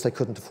the Germans they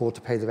couldn't afford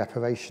to pay the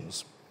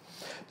reparations.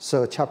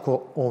 So a chap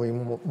called Henri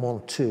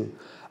Montou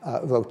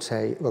wrote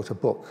a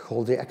book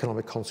called The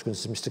Economic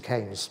Consequences of Mr.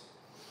 Keynes,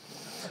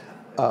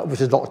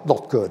 which is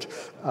not good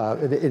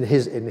in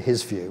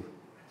his view.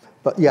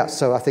 But yeah,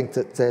 so I think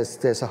that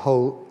there's a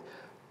whole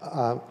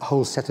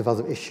set of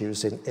other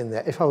issues in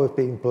there. If I were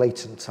being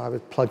blatant, I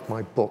would plug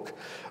my book,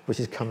 which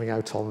is coming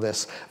out on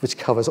this, which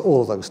covers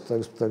all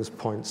those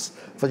points.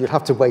 But you'll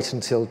have to wait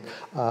until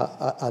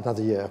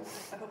another year.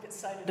 I hope it's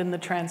cited in the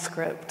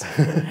transcript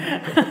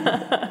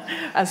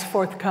as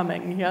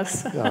forthcoming,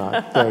 yes? No,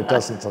 it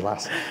doesn't,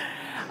 alas.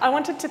 I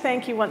wanted to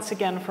thank you once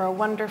again for a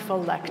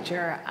wonderful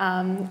lecture,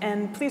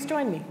 and please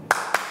join me.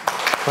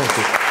 Thank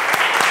you.